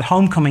alongside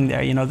Homecoming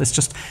there. There's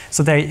just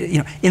so there.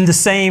 In the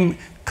same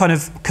kind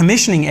of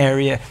commissioning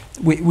area,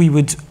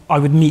 I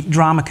would meet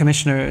drama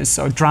commissioners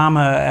or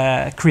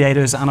drama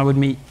creators, and I would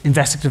meet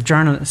investigative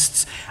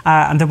journalists.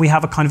 And then we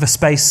have a kind of a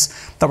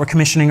space that we're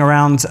commissioning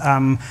around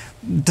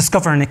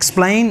discover and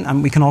explain,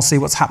 and we can all see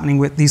what's happening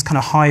with these kind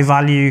of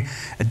high-value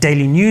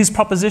daily news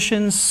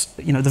propositions.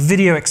 The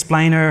video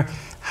explainer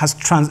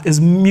is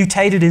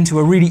mutated into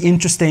a really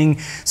interesting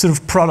sort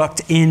of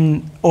product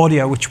in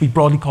audio, which we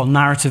broadly call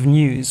narrative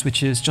news,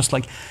 which is just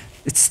like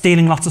it's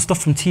stealing lots of stuff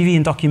from TV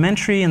and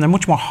documentary, and they're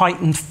much more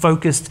heightened,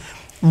 focused,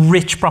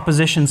 rich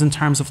propositions in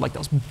terms of like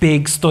those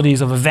big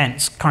studies of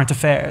events, current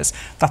affairs.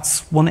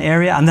 That's one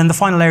area. And then the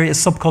final area is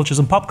subcultures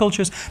and pop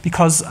cultures,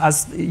 because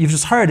as you've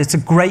just heard, it's a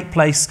great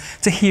place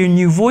to hear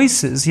new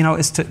voices,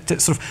 is to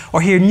sort of,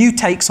 or hear new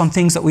takes on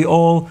things that we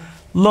all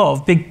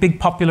love, big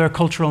popular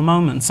cultural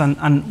moments,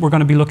 and we're going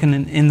to be looking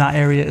in that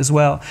area as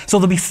well. So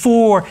there'll be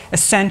 4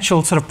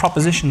 essential sort of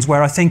propositions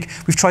where I think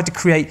we've tried to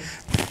create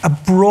a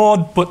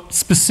broad but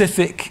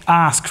specific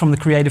ask from the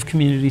creative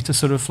community to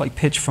sort of like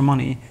pitch for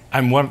money.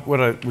 And what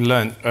I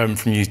learned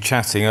from you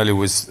chatting earlier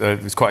was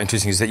quite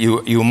interesting, is that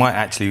you might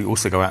actually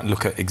also go out and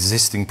look at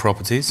existing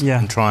properties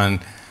and try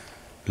and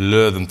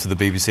lure them to the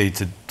BBC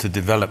to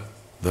develop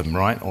them,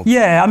 right?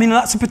 Yeah,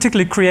 that's a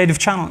particularly creative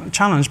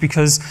challenge,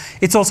 because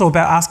it's also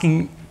about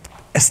asking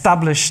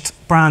established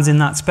brands in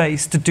that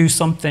space to do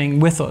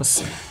something with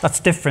us that's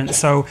different.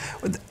 So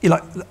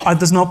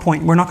there's no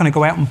point, we're not going to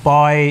go out and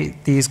buy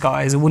these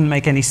guys. It wouldn't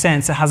make any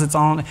sense. It has its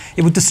own,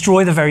 it would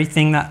destroy the very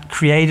thing that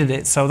created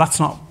it. So that's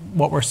not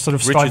what we're sort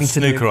of striving to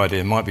do. Richard's snooker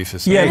idea might be for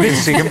sale. Yeah,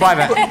 you can buy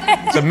that.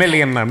 It's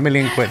 £1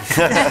 million quid.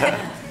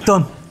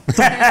 Done.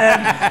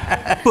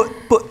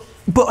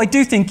 But I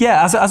do think,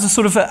 as a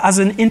sort of as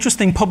an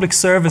interesting public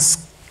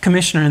service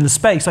commissioner in the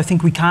space, I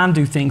think we can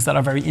do things that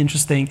are very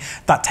interesting,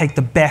 that take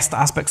the best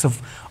aspects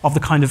of the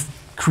kind of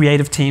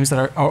creative teams that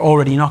are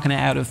already knocking it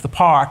out of the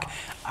park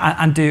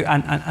and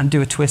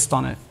do a twist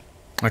on it.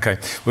 Okay,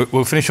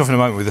 we'll finish off in a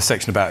moment with a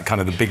section about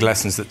kind of the big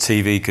lessons that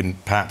TV can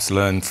perhaps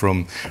learn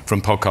from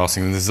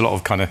podcasting, and there's a lot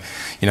of kind of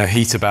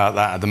heat about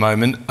that at the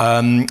moment.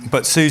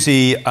 But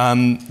Susie,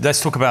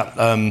 let's talk about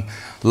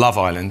Love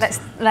Island.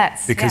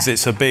 Let's because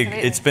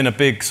it's been a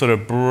big sort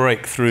of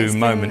breakthrough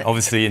moment,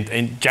 obviously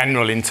in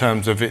general, in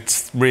terms of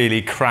it's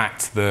really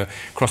cracked the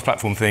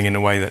cross-platform thing in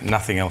a way that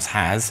nothing else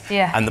has.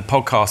 Yeah. And the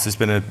podcast has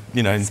been a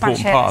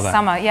important part of that.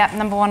 Summer, yeah,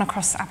 #1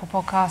 across Apple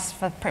Podcasts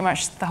for pretty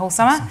much the whole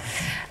summer.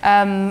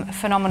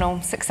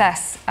 Phenomenal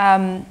success.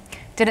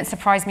 Didn't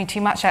surprise me too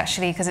much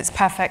actually, because it's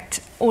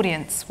perfect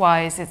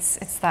audience-wise.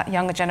 It's that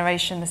younger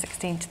generation, the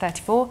 16 to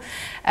 34.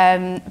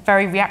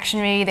 Very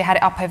reactionary. They had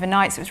it up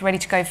overnight, so it was ready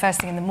to go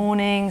first thing in the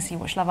morning. So you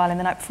watch Love Island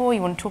the night before,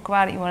 you want to talk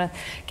about it, you want to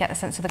get a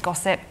sense of the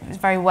gossip. It was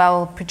very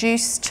well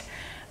produced,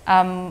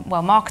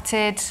 well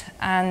marketed,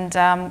 and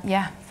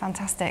yeah,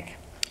 fantastic.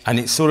 And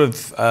it's sort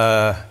of,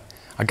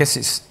 I guess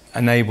it's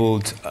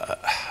enabled,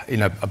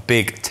 a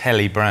big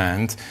telly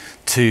brand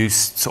to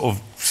sort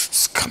of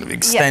kind of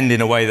extend in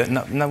a way that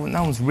no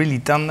one's really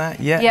done that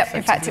yet. Yep,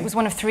 in fact, it was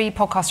one of 3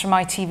 podcasts from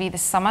ITV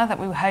this summer that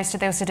we hosted.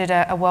 They also did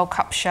a World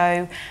Cup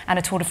show and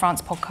a Tour de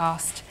France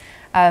podcast.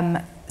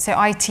 So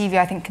ITV,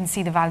 I think, can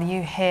see the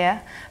value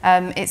here.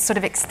 It's sort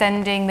of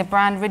extending the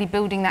brand, really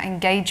building that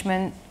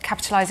engagement,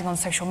 capitalising on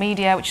social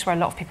media, which is where a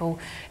lot of people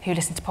who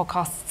listen to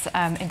podcasts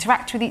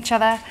interact with each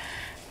other.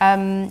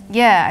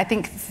 Yeah, I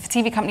think for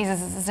TV companies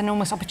there's an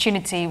enormous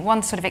opportunity,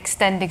 one, to sort of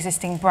extend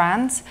existing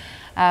brands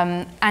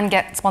and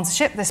get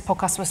sponsorship. This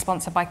podcast was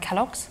sponsored by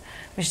Kellogg's,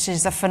 which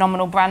is a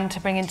phenomenal brand to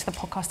bring into the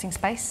podcasting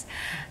space,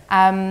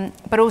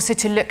 but also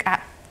to look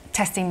at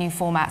testing new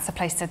formats, a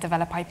place to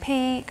develop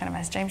IP, kind of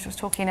as James was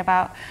talking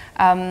about,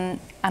 and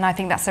I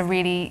think that's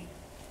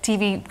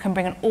TV can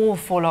bring an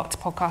awful lot to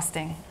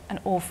podcasting, an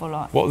awful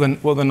lot. What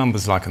are the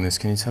numbers like on this?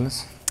 Can you tell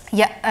us?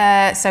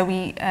 Yeah, so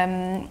we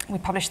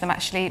published them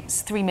actually.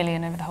 It's 3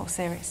 million over the whole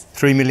series.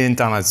 3 million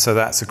downloads. So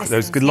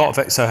there's a good lot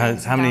of. So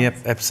how many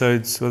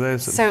episodes were there?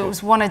 So it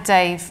was 1 a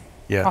day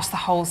across the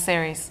whole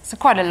series. So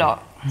quite a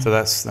lot. So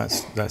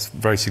that's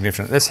very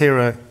significant. Let's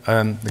hear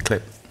the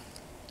clip.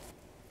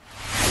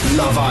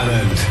 Love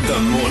Island, the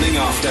morning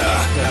after.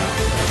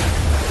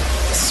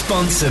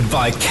 Sponsored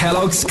by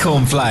Kellogg's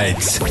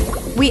Cornflakes.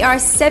 We are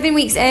 7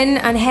 weeks in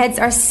and heads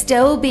are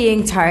still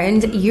being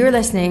turned. You're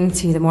listening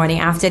to The Morning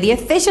After, the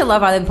official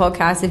Love Island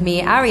podcast with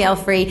me, Ariel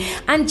Free,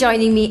 and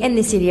joining me in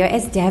the studio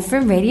is Dev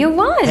from Radio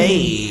 1.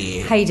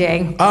 Hey. How you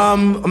doing?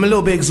 I'm a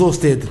little bit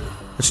exhausted.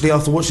 Actually,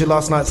 after watching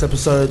last night's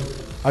episode,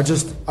 I'm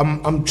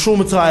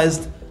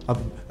traumatized.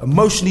 I'm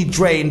emotionally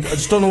drained. I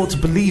just don't know what to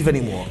believe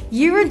anymore.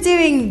 You were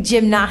doing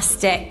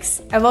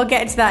gymnastics, and we'll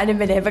get into that in a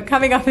minute, but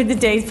coming up in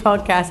today's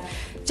podcast,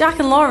 Jack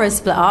and Laura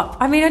split up.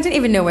 I mean, I don't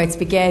even know where to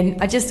begin.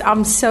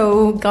 I'm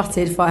so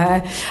gutted for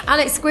her.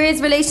 Alex Square's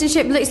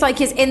relationship looks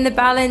like it's in the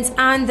balance,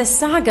 and the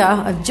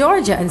saga of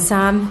Georgia and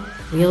Sam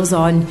wheels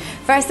on.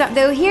 First up,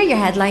 though, here are your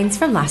headlines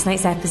from last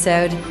night's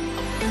episode.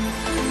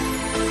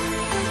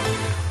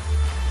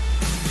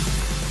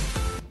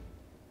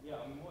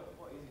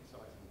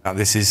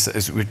 This is,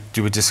 as we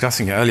were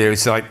discussing it earlier,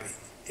 it's like,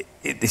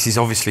 this is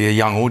obviously a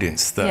young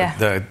audience that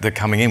they're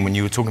coming in. When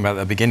you were talking about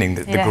at the beginning,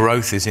 that the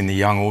growth is in the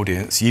young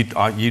audience.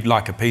 You'd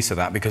like a piece of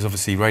that, because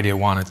obviously Radio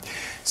 1,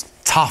 it's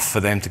tough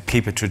for them to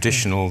keep a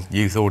traditional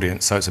youth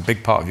audience, so it's a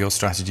big part of your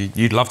strategy.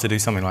 You'd love to do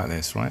something like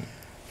this, right?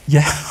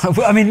 Yeah,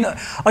 I mean,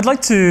 I'd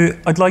like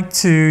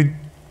to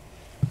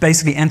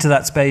basically enter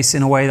that space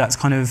in a way that's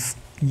kind of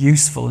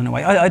useful in a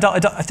way. I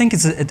think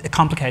it's a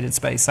complicated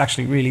space,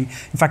 actually, really.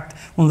 In fact,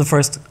 one of the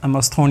first and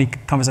most thorny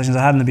conversations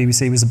I had in the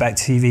BBC was about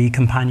TV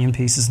companion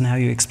pieces and how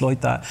you exploit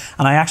that.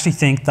 And I actually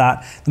think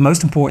that the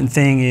most important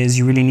thing is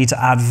you really need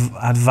to add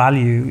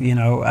value.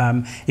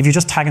 If you're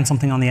just tagging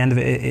something on the end of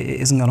it,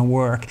 it isn't going to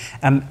work.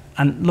 And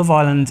Love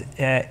Island,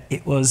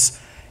 it was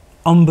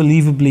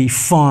unbelievably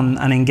fun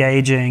and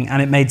engaging,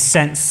 and it made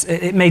sense.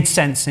 It made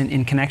sense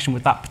in connection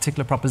with that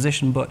particular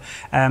proposition. But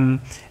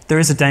there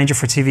is a danger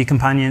for TV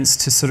companions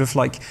to sort of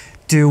like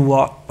do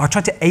what, or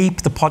try to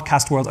ape the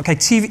podcast world. Okay,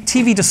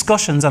 TV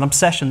discussions and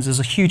obsessions is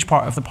a huge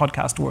part of the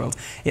podcast world.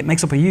 It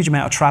makes up a huge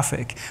amount of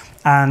traffic,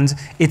 and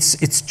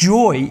its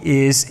joy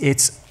is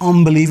it's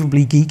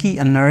unbelievably geeky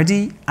and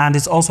nerdy, and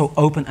it's also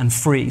open and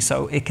free.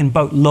 So it can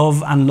both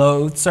love and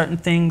loathe certain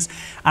things.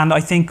 And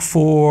I think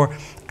for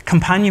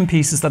companion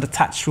pieces that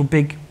attach to a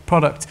big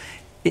product,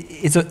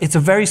 it's a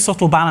very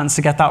subtle balance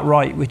to get that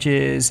right, which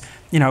is,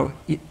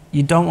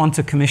 you don't want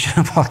to commission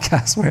a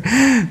podcast where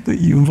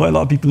you invite a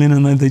lot of people in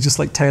and then they just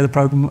like tear the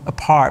program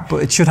apart,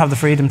 but it should have the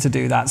freedom to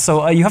do that.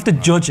 So you have to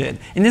judge it.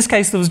 In this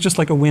case, there was just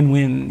like a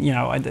win-win. You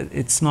know,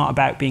 it's not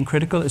about being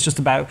critical. It's just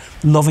about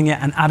loving it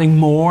and adding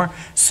more,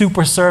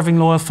 super serving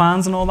loyal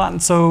fans and all that.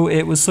 And so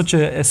it was such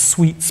a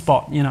sweet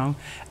spot, you know.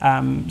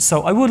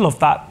 So I would love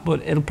that,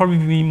 but it'll probably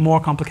be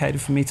more complicated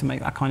for me to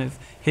make that kind of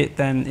hit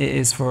than it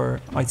is for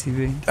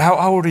ITV. How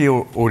old are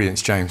your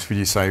audience, James, would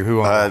you say?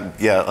 Who are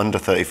yeah, under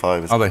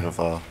 35 is are they? Kind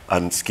of,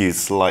 and skews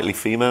slightly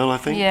female, I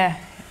think. Yeah,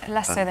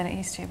 less so than it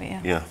used to be,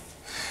 yeah. Yeah.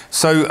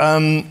 So,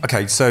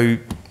 okay, so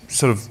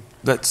sort of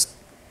let's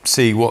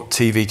see what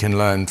TV can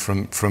learn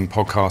from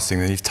podcasting.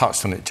 And you've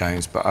touched on it,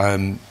 James, but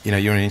you know,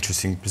 you're in an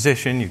interesting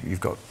position.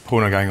 You've got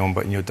porno going on,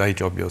 but in your day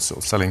job, you're sort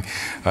of selling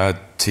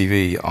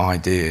TV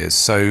ideas.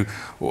 So,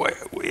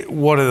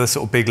 what are the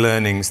sort of big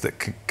learnings that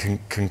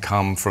can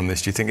come from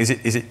this? Do you think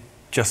is it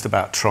just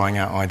about trying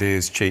out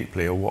ideas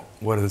cheaply, or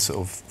what are the sort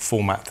of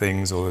format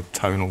things or the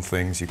tonal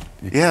things?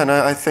 Yeah,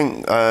 no, I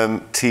think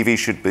TV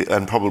should be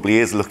and probably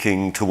is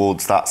looking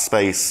towards that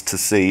space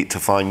to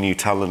find new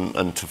talent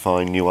and to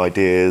find new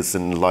ideas,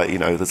 and like, you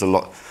know, there's a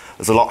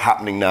lot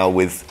happening now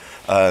with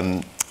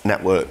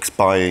networks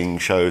buying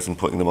shows and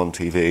putting them on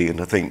TV,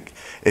 and I think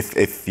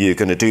if you're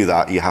going to do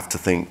that, you have to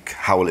think,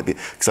 how will it be?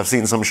 Because I've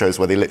seen some shows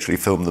where they literally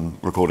film them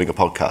recording a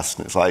podcast,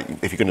 and it's like,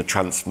 if you're going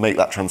to make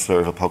that transfer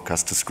of a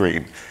podcast to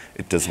screen,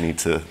 it does need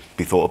to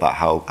be thought about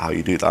how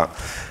you do that.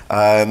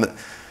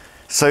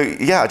 So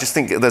yeah, I just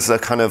think there's a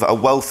kind of a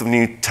wealth of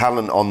new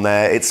talent on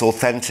there. It's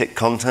authentic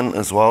content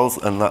as well,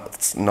 and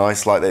that's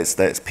nice. Like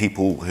there's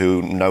people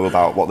who know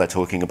about what they're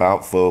talking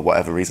about for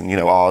whatever reason. You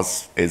know,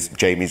 ours is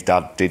Jamie's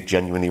dad did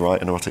genuinely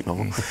write an erotic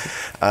novel,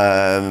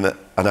 and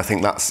I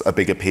think that's a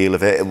big appeal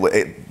of it.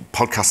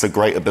 Podcasts are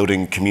great at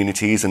building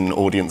communities and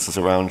audiences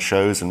around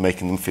shows and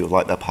making them feel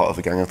like they're part of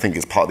a gang. I think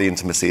it's part of the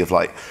intimacy of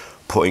like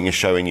putting a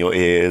show in your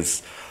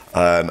ears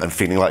and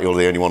feeling like you're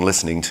the only one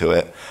listening to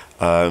it.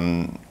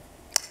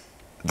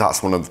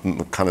 That's one of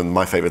kind of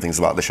my favourite things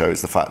about the show,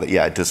 is the fact that,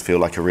 yeah, it does feel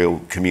like a real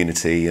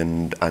community,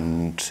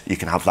 and you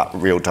can have that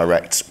real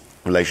direct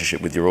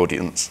relationship with your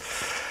audience.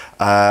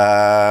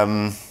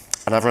 And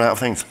I've run out of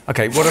things.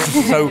 Okay,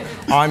 so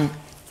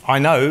I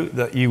know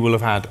that you will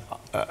have had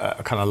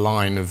a kind of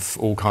line of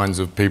all kinds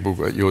of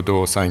people at your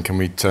door saying, can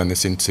we turn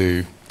this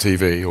into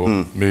TV or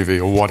movie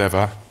or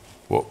whatever?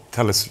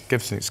 Tell us, give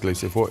us an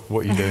exclusive. What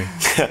are you doing?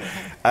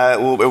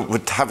 Well,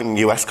 we're having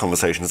US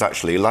conversations,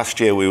 actually. Last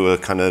year we were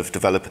kind of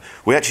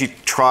we actually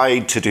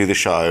tried to do the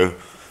show,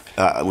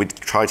 we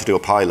tried to do a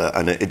pilot,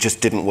 and it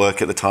just didn't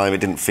work at the time, it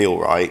didn't feel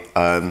right.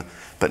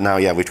 But now,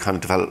 yeah, we've kind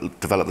of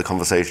developed the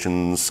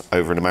conversations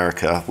over in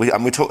America. We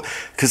talk,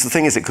 because the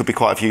thing is, it could be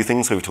quite a few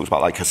things. So we've talked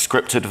about like a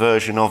scripted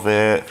version of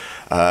it,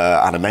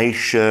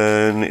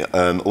 animation,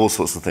 all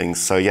sorts of things.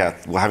 So yeah,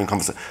 we're having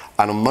conversations.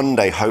 And on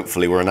Monday,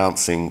 hopefully, we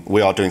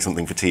are doing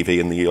something for TV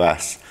in the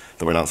US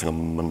that we're announcing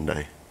on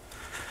Monday.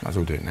 Might as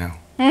well do it now.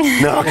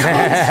 No, I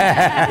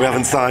can't. We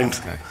haven't signed.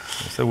 Okay.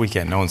 It's the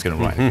weekend, no one's going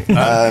to write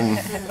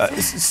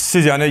it.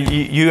 Susie, I know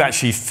you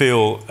actually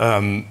feel,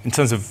 in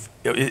terms of,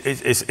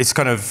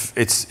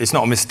 it's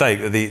not a mistake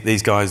that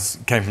these guys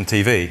came from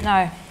TV.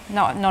 No,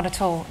 not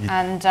at all.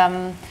 And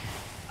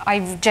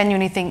I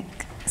genuinely think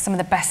some of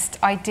the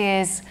best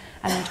ideas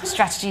and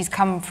strategies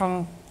come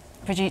from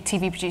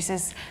TV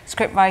producers,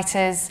 script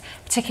writers,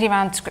 particularly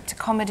around scripted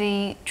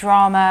comedy,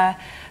 drama.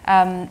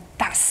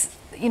 That's,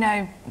 you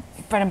know,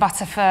 bread and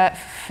butter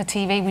for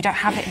TV. We don't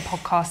have it in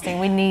podcasting.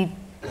 We need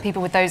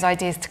people with those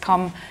ideas to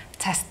come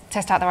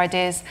test out their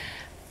ideas,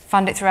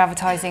 fund it through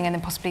advertising, and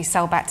then possibly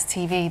sell back to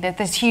TV.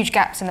 There's huge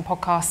gaps in the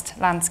podcast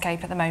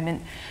landscape at the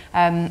moment,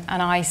 and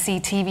I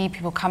see TV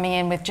people coming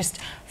in with just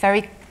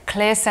very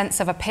clear sense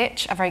of a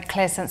pitch, a very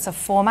clear sense of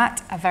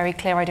format, a very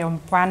clear idea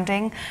on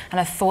branding, and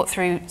a thought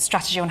through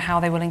strategy on how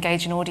they will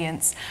engage an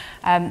audience.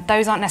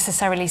 Those aren't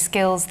necessarily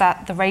skills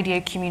that the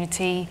radio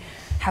community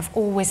have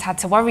always had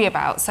to worry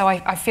about. So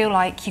I feel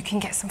like you can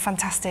get some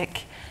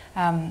fantastic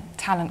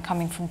talent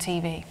coming from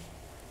TV.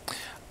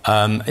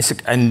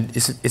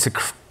 It's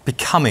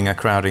becoming a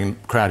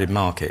crowded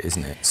market,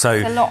 isn't it? So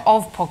there's a lot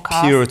of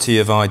podcasts. Purity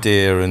of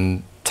idea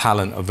and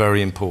talent are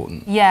very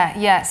important.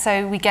 Yeah.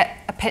 So we get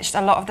pitched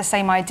a lot of the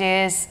same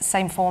ideas,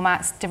 same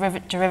formats,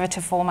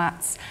 derivative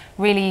formats.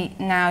 Really,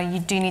 now you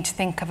do need to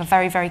think of a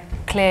very, very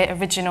clear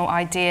original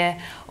idea,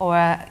 or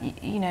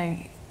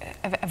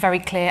a very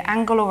clear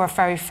angle, or a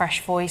very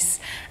fresh voice,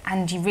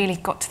 and you really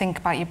got to think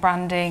about your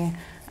branding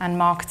and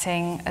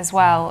marketing as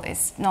well.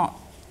 It's not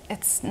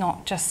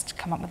just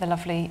come up with a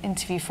lovely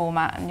interview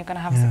format and you're going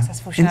to have a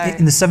successful show.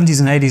 In the 70s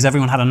and 80s,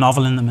 everyone had a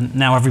novel in them, and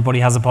now everybody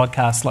has a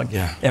podcast. Like,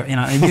 you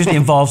know, it usually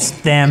involves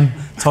them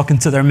talking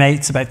to their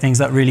mates about things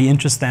that really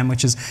interest them,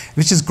 which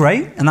is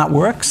great, and that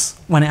works.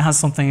 when it has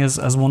something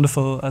as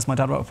wonderful as My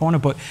Dad Wrote a Porno,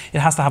 but it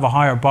has to have a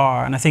higher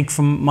bar. And I think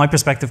from my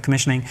perspective,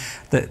 commissioning,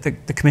 the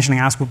commissioning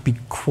ask would be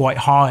quite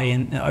high,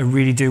 and I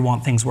really do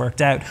want things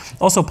worked out.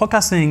 Also,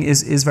 podcasting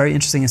is very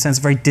interesting in a sense,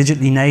 very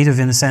digitally native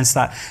in the sense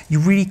that you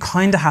really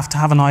kind of have to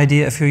have an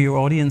idea of who your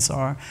audience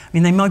are. I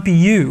mean, they might be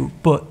you,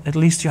 but at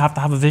least you have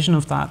to have a vision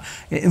of that.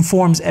 It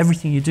informs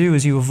everything you do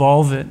as you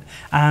evolve it.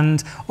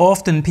 And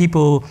often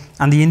people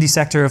and the indie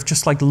sector have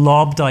just like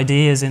lobbed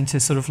ideas into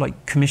sort of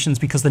like commissions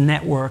because the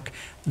network,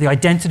 the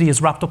identity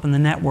is wrapped up in the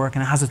network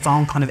and it has its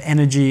own kind of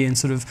energy and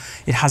sort of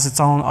it has its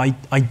own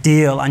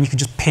ideal, and you can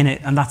just pin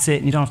it and that's it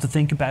and you don't have to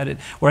think about it.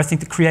 Where I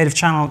think the creative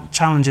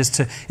challenge is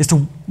to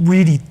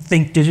really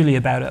think digitally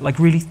about it, like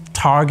really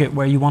target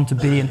where you want to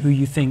be and who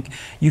you think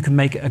you can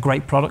make a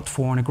great product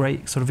for and a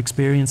great sort of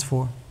experience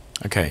for.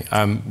 Okay,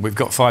 we've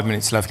got 5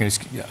 minutes left. I'm going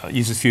to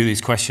use a few of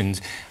these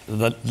questions.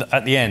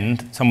 At the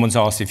end, someone's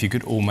asked if you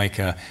could all make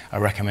a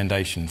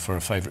recommendation for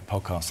a favourite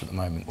podcast at the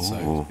moment.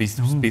 Ooh.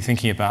 So be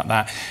thinking about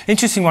that.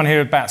 Interesting one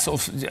here about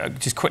sort of,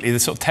 just quickly, the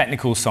sort of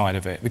technical side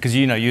of it. Because,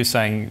 you know, you're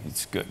saying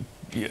it's good,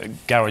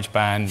 garage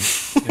band,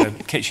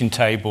 kitchen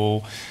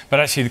table. But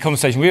actually, the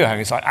conversation we were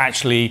having is like,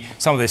 actually,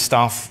 some of this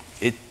stuff,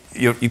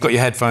 you've got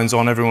your headphones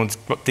on, everyone's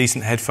got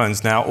decent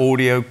headphones now.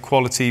 Audio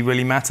quality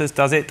really matters,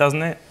 does it,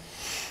 doesn't it?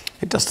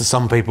 It does to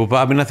some people, but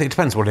I mean, I think it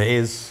depends what it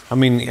is. I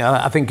mean,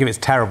 I think if it's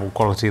terrible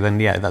quality, then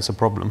yeah, that's a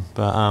problem.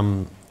 But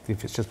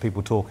if it's just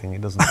people talking,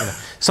 it doesn't. You know.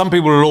 Some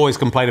people will always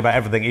complain about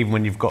everything, even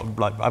when you've got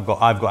like I've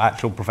got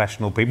actual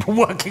professional people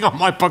working on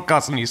my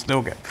podcast, and you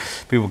still get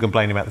people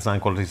complaining about the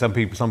sound quality. Some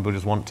people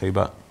just want to,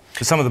 but.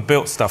 Some of the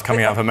built stuff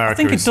coming out of America. I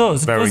think it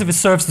does. It does if it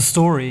serves the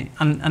story,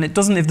 and it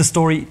doesn't if the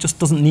story just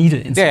doesn't need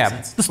it. In some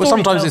sense. The well,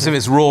 sometimes it's if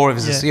it's raw, if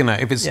it's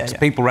if it's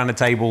people around a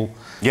table.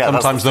 Yeah,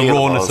 sometimes the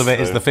rawness of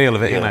it is the feel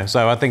of it. You know,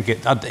 so I think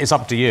it's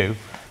up to you.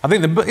 I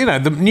think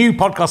the new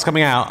podcast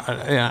coming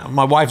out.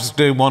 My wife's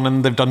doing one,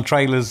 and they've done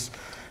trailers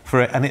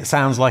for it, and it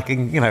sounds like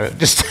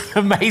just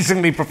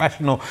amazingly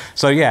professional.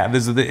 So yeah,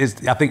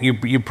 I think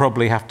you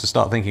probably have to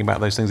start thinking about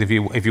those things if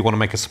you want to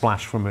make a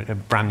splash from a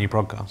brand new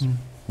podcast. Mm.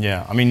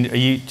 Yeah, I mean,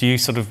 do you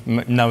sort of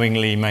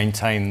knowingly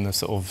maintain the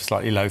sort of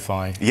slightly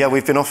lo-fi? Yeah,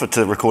 we've been offered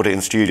to record it in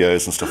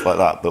studios and stuff like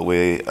that, but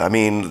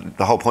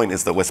the whole point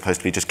is that we're supposed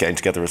to be just getting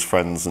together as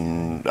friends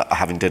and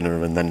having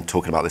dinner and then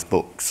talking about this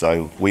book,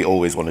 so we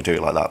always want to do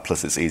it like that,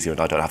 plus it's easier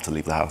and I don't have to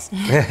leave the house.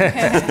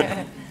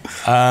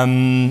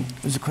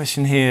 There's a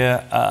question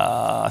here,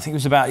 I think it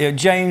was about,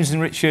 James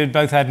and Richard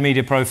both had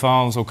media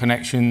profiles or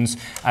connections,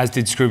 as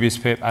did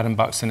Scroobius Pip, Adam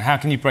Buxton. How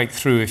can you break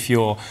through if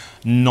you're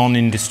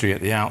non-industry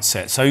at the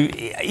outset? So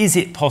is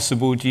it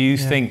possible, do you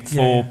think,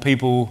 for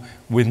people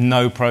with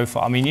no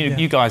profile? I mean,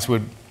 you guys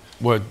were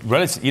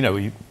relative,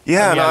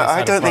 Yeah, and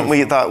I don't think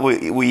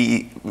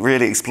we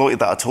really exploited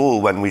that at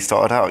all when we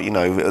started out.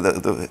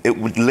 It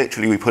would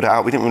literally, we put it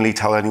out. We didn't really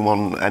tell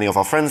any of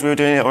our friends we were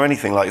doing it or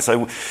anything like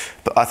so.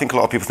 But I think a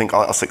lot of people think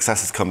our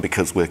success has come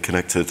because we're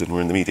connected and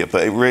we're in the media.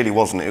 But it really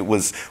wasn't. It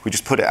was, we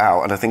just put it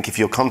out. And I think if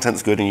your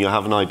content's good and you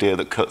have an idea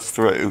that cuts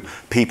through,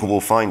 people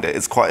will find it.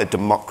 It's quite a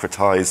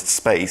democratized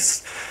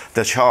space.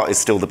 The chart is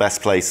still the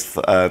best place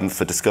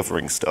for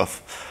discovering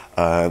stuff.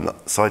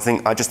 So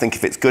I just think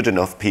if it's good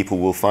enough, people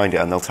will find it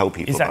and they'll tell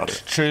people about it. Is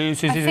that true,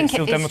 Susie? I think it's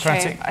still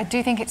democratic? True. I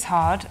do think it's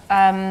hard,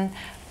 and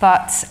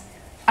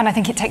I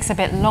think it takes a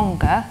bit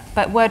longer,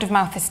 but word of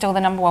mouth is still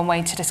the #1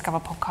 way to discover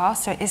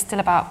podcasts, so it is still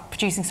about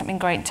producing something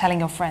great and telling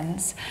your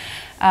friends.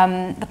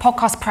 The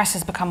podcast press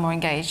has become more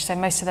engaged, so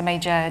most of the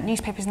major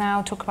newspapers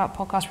now talk about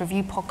podcasts,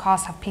 review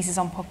podcasts, have pieces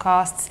on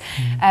podcasts.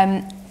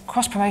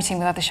 Cross-promoting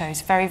with other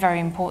shows, very, very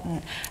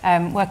important.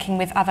 Working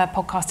with other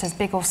podcasters,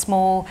 big or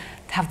small,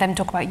 have them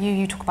talk about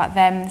you talk about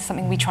them.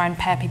 Something we try and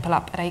pair people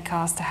up at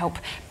Acast to help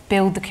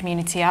build the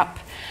community up.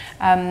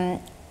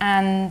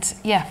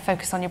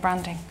 Focus on your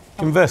branding.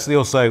 Conversely,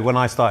 also, when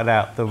I started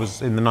out, there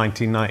was in the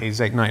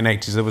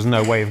 1980s, there was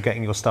no way of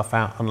getting your stuff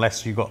out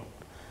unless you got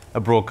a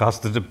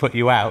broadcaster to put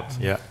you out.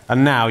 Yeah.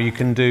 And now you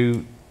can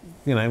do,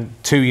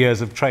 2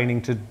 years of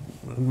training to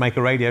make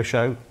a radio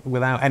show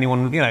without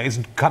anyone, it's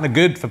kind of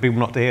good for people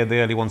not to hear the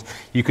early ones.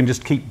 You can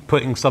just keep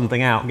putting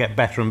something out, get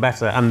better and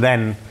better, and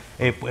then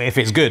if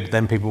it's good,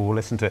 then people will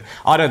listen to it.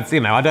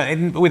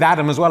 With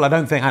Adam as well, I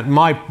don't think,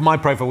 my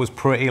profile was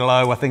pretty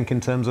low, I think, in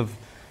terms of,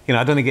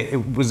 I don't think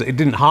it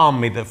didn't harm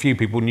me that few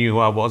people knew who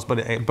I was, but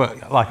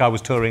like I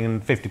was touring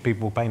and 50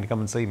 people were paying to come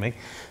and see me.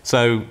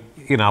 So,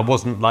 I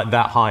wasn't like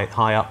that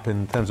high up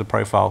in terms of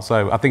profile.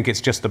 So I think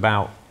it's just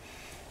about,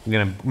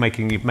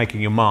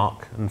 making your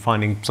mark and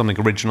finding something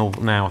original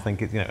now. I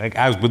think,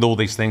 as with all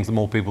these things, the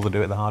more people that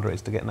do it, the harder it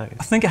is to get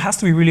noticed. I think it has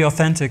to be really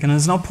authentic, and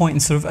there's no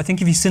point in I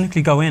think if you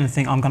cynically go in and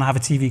think, I'm going to have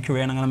a TV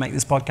career and I'm going to make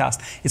this podcast,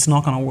 it's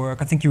not going to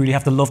work. I think you really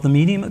have to love the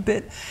medium a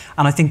bit,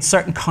 and I think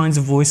certain kinds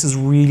of voices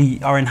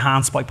really are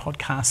enhanced by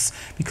podcasts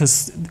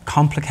because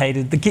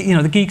complicated. The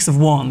geeks have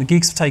won, the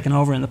geeks have taken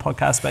over in the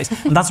podcast space,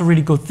 and that's a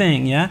really good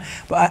thing, yeah?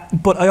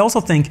 But I also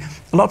think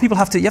a lot of people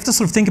have to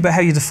sort of think about how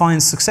you define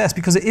success,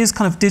 because it is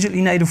kind of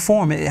digitally native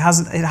form. It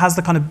has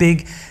the kind of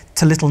big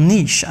to little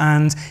niche.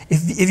 And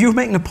if you're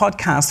making a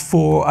podcast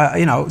for,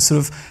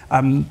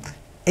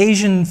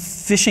 Asian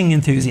fishing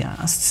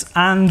enthusiasts,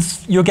 and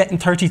you're getting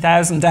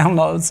 30,000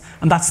 downloads,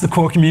 and that's the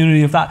core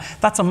community of that,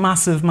 that's a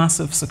massive,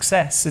 massive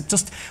success.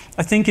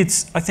 I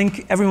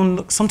think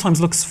everyone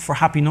sometimes looks for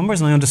happy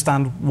numbers, and I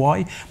understand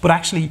why, but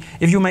actually,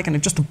 if you're making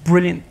just a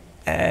brilliant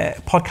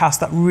podcast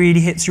that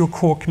really hits your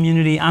core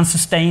community and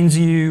sustains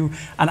you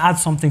and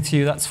adds something to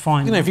you, that's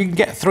fine. If you can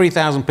get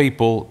 3,000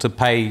 people to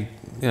pay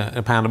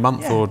 £1 a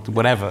month or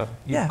whatever,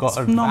 you've got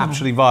an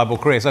actually viable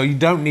career. So you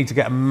don't need to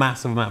get a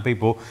massive amount of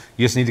people,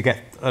 you just need to get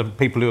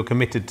people who are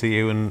committed to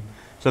you, and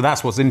so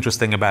that's what's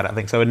interesting about it, I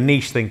think. So a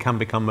niche thing can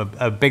become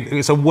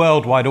it's a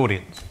worldwide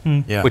audience,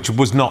 which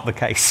was not the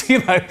case,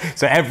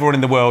 So everyone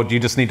in the world, you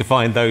just need to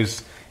find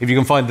those, if you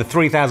can find the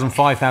 3,000,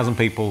 5,000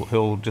 people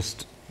who'll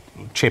just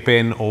chip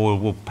in or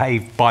will pay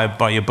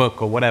buy your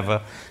book or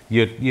whatever,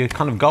 you're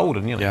kind of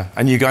golden, Yeah,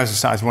 and you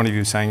guys, as one of you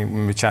was saying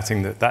when we were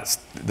chatting, that's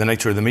the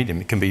nature of the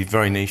medium. It can be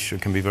very niche,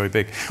 it can be very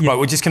big. Right,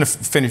 we're just going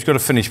to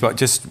finish, but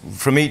just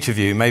from each of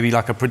you, maybe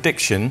like a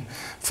prediction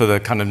for the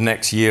kind of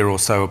next year or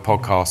so of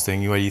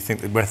podcasting, where you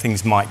think where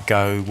things might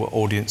go, what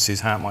audiences,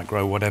 how it might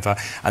grow, whatever,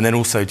 and then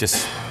also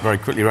just very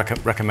quickly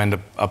recommend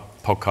a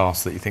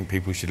podcast that you think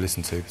people should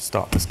listen to.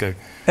 Let's go.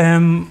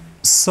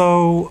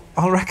 So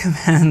I'll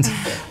recommend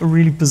a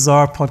really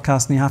bizarre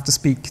podcast, and you have to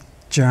speak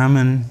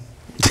German.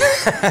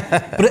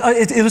 But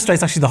it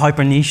illustrates actually the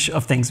hyper niche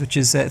of things, which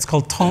is it's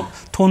called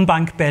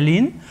Tonbank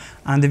Berlin,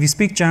 and if you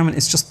speak German,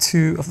 it's just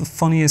two of the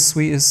funniest,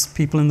 sweetest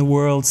people in the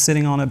world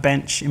sitting on a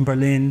bench in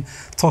Berlin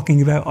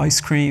talking about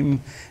ice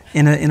cream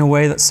in a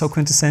way that's so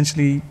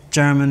quintessentially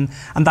German,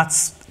 and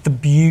that's the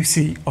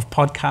beauty of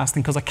podcasting,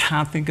 because I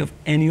can't think of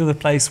any other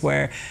place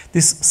where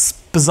this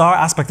bizarre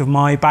aspect of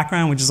my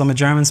background, which is I'm a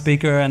German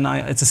speaker and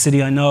it's a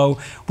city I know,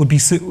 would be,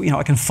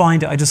 I can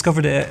find it. I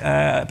discovered it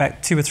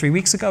about 2 or 3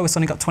 weeks ago. It's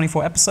only got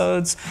 24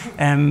 episodes.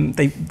 I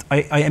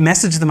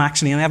messaged them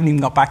actually, and they haven't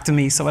even got back to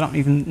me, so I don't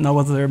even know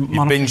whether they're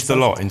monitoring. You binged a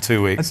lot in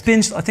 2 weeks.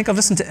 I think I've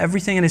listened to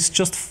everything, and it's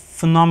just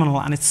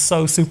phenomenal, and it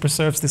so super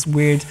serves this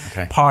weird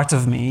part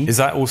of me. Is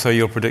that also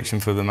your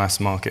prediction for the mass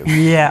market?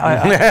 Yeah,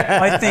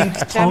 I think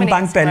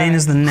Tonbank Berlin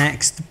is the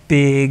next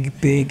big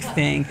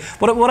thing.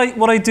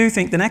 What I do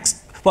think the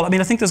next,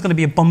 I think there's going to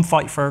be a bum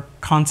fight for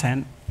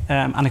content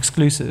and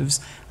exclusives,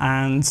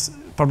 and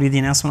probably the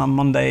announcement on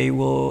Monday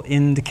will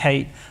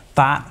indicate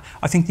that.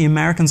 I think the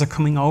Americans are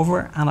coming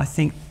over, and I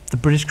think the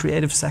British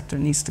creative sector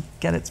needs to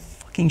get its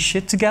fucking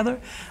shit together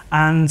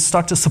and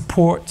start to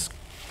support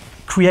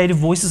creative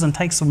voices and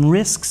take some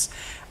risks.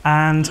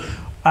 And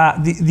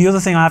the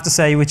other thing I have to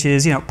say, which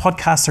is,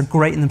 podcasts are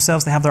great in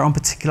themselves. They have their own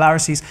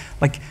particularities.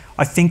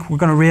 I think we're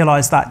going to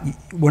realise that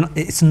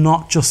it's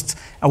not just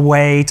a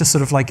way to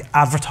sort of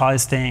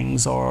advertise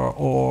things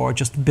or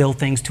just build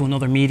things to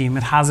another medium.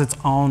 It has its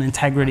own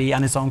integrity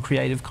and its own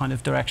creative kind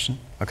of direction.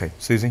 Okay,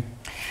 Susie?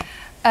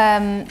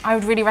 I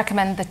would really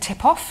recommend The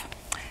Tip Off.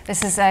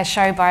 This is a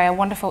show by a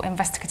wonderful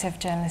investigative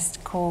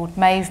journalist called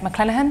Maeve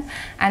McClellan,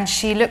 and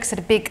she looks at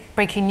a big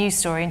breaking news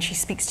story and she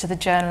speaks to the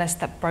journalist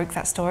that broke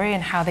that story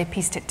and how they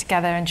pieced it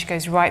together, and she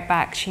goes right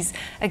back. She's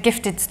a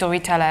gifted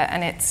storyteller,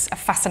 and it's a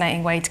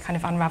fascinating way to kind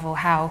of unravel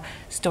how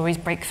stories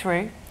break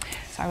through.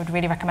 So I would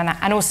really recommend that.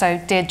 And also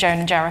Dear Joan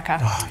and Jericha.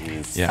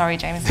 Sorry,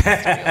 James.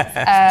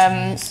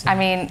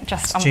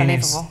 Just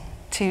unbelievable.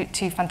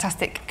 Two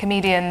fantastic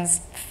comedians,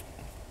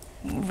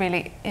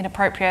 really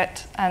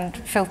inappropriate and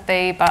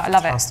filthy, but I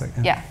love it.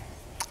 Yeah.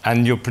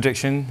 And your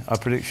prediction? Our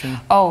prediction?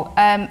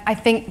 I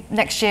think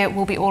next year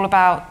will be all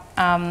about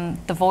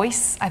The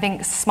Voice. I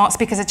think smart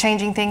speakers are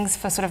changing things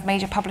for sort of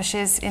major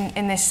publishers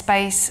in this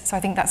space. So I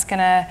think that's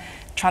going to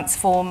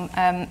transform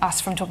us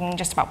from talking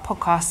just about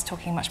podcasts,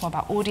 talking much more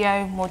about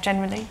audio more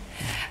generally,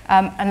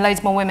 and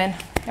loads more women.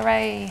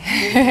 Hooray!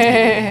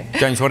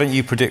 James, why don't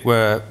you predict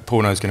where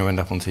porno is going to end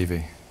up on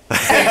TV?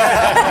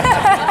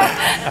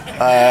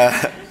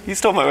 You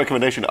stole my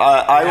recommendation.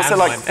 I also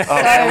like...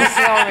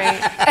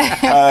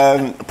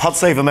 sorry. Pod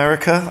Save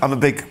America. I'm a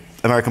big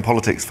American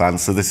politics fan,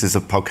 so this is a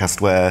podcast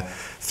where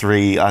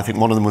I think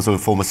one of them was a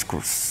former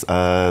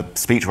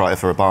speechwriter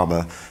for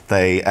Obama.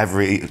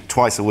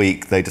 Twice a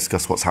week, they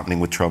discuss what's happening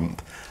with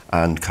Trump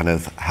and kind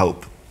of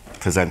help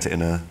present it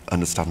in an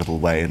understandable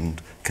way and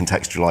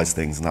contextualise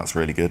things, and that's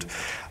really good.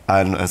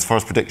 And as far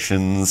as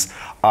predictions,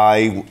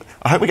 I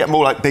hope we get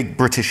more big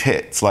British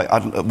hits.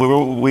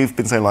 We've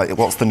been saying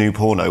what's the new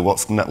porno?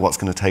 What's going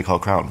to take our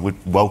crown? We'd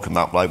welcome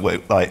that.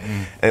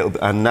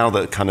 And now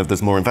that kind of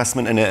there's more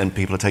investment in it and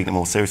people are taking it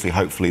more seriously,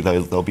 hopefully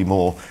there'll be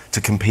more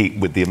to compete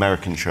with the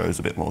American shows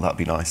a bit more. That'd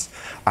be nice.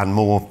 And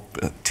more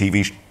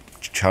TV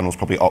channels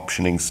probably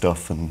optioning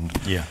stuff, and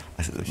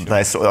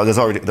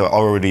they're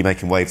already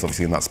making waves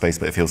obviously in that space,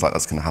 but it feels like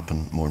that's going to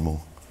happen more and more.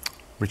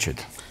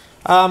 Richard?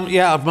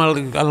 Yeah,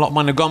 a lot of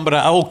mine have gone, but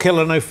All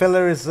Killer No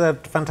Filler is a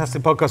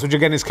fantastic podcast, which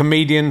again is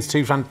comedians,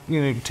 two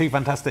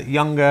fantastic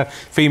younger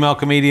female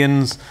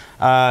comedians,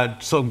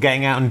 sort of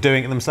getting out and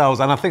doing it themselves.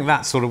 And I think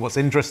that's sort of what's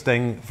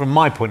interesting from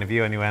my point of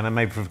view, anyway, and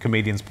maybe from a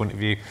comedian's point of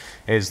view,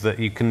 is that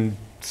you can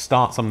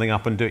start something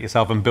up and do it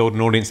yourself and build an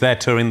audience. They're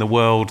touring the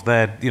world.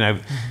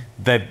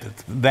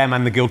 Them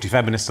and the Guilty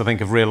Feminists, I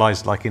think, have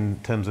realised, like in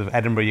terms of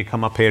Edinburgh, you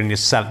come up here and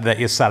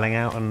you're selling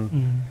out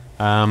and.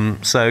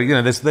 So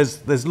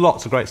there's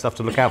lots of great stuff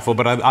to look out for,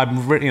 but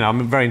I'm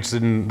very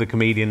interested in the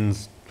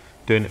comedians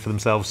doing it for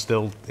themselves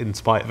still, in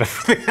spite of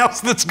everything else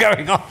that's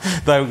going on.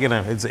 Though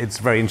it's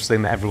very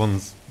interesting that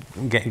everyone's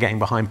getting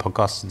behind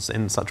podcasts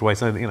in such a way.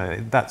 So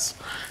it's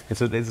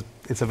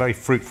a very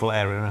fruitful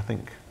area, I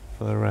think,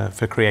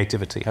 for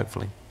creativity,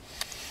 hopefully.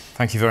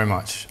 Thank you very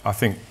much. I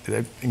think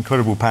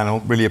incredible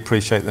panel. Really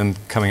appreciate them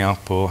coming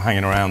up or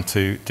hanging around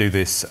to do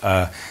this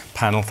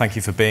panel. Thank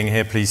you for being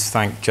here. Please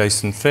thank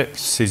Jason Phipps,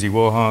 Susie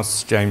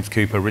Warhurst, James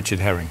Cooper, Richard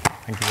Herring.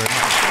 Thank you very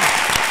much.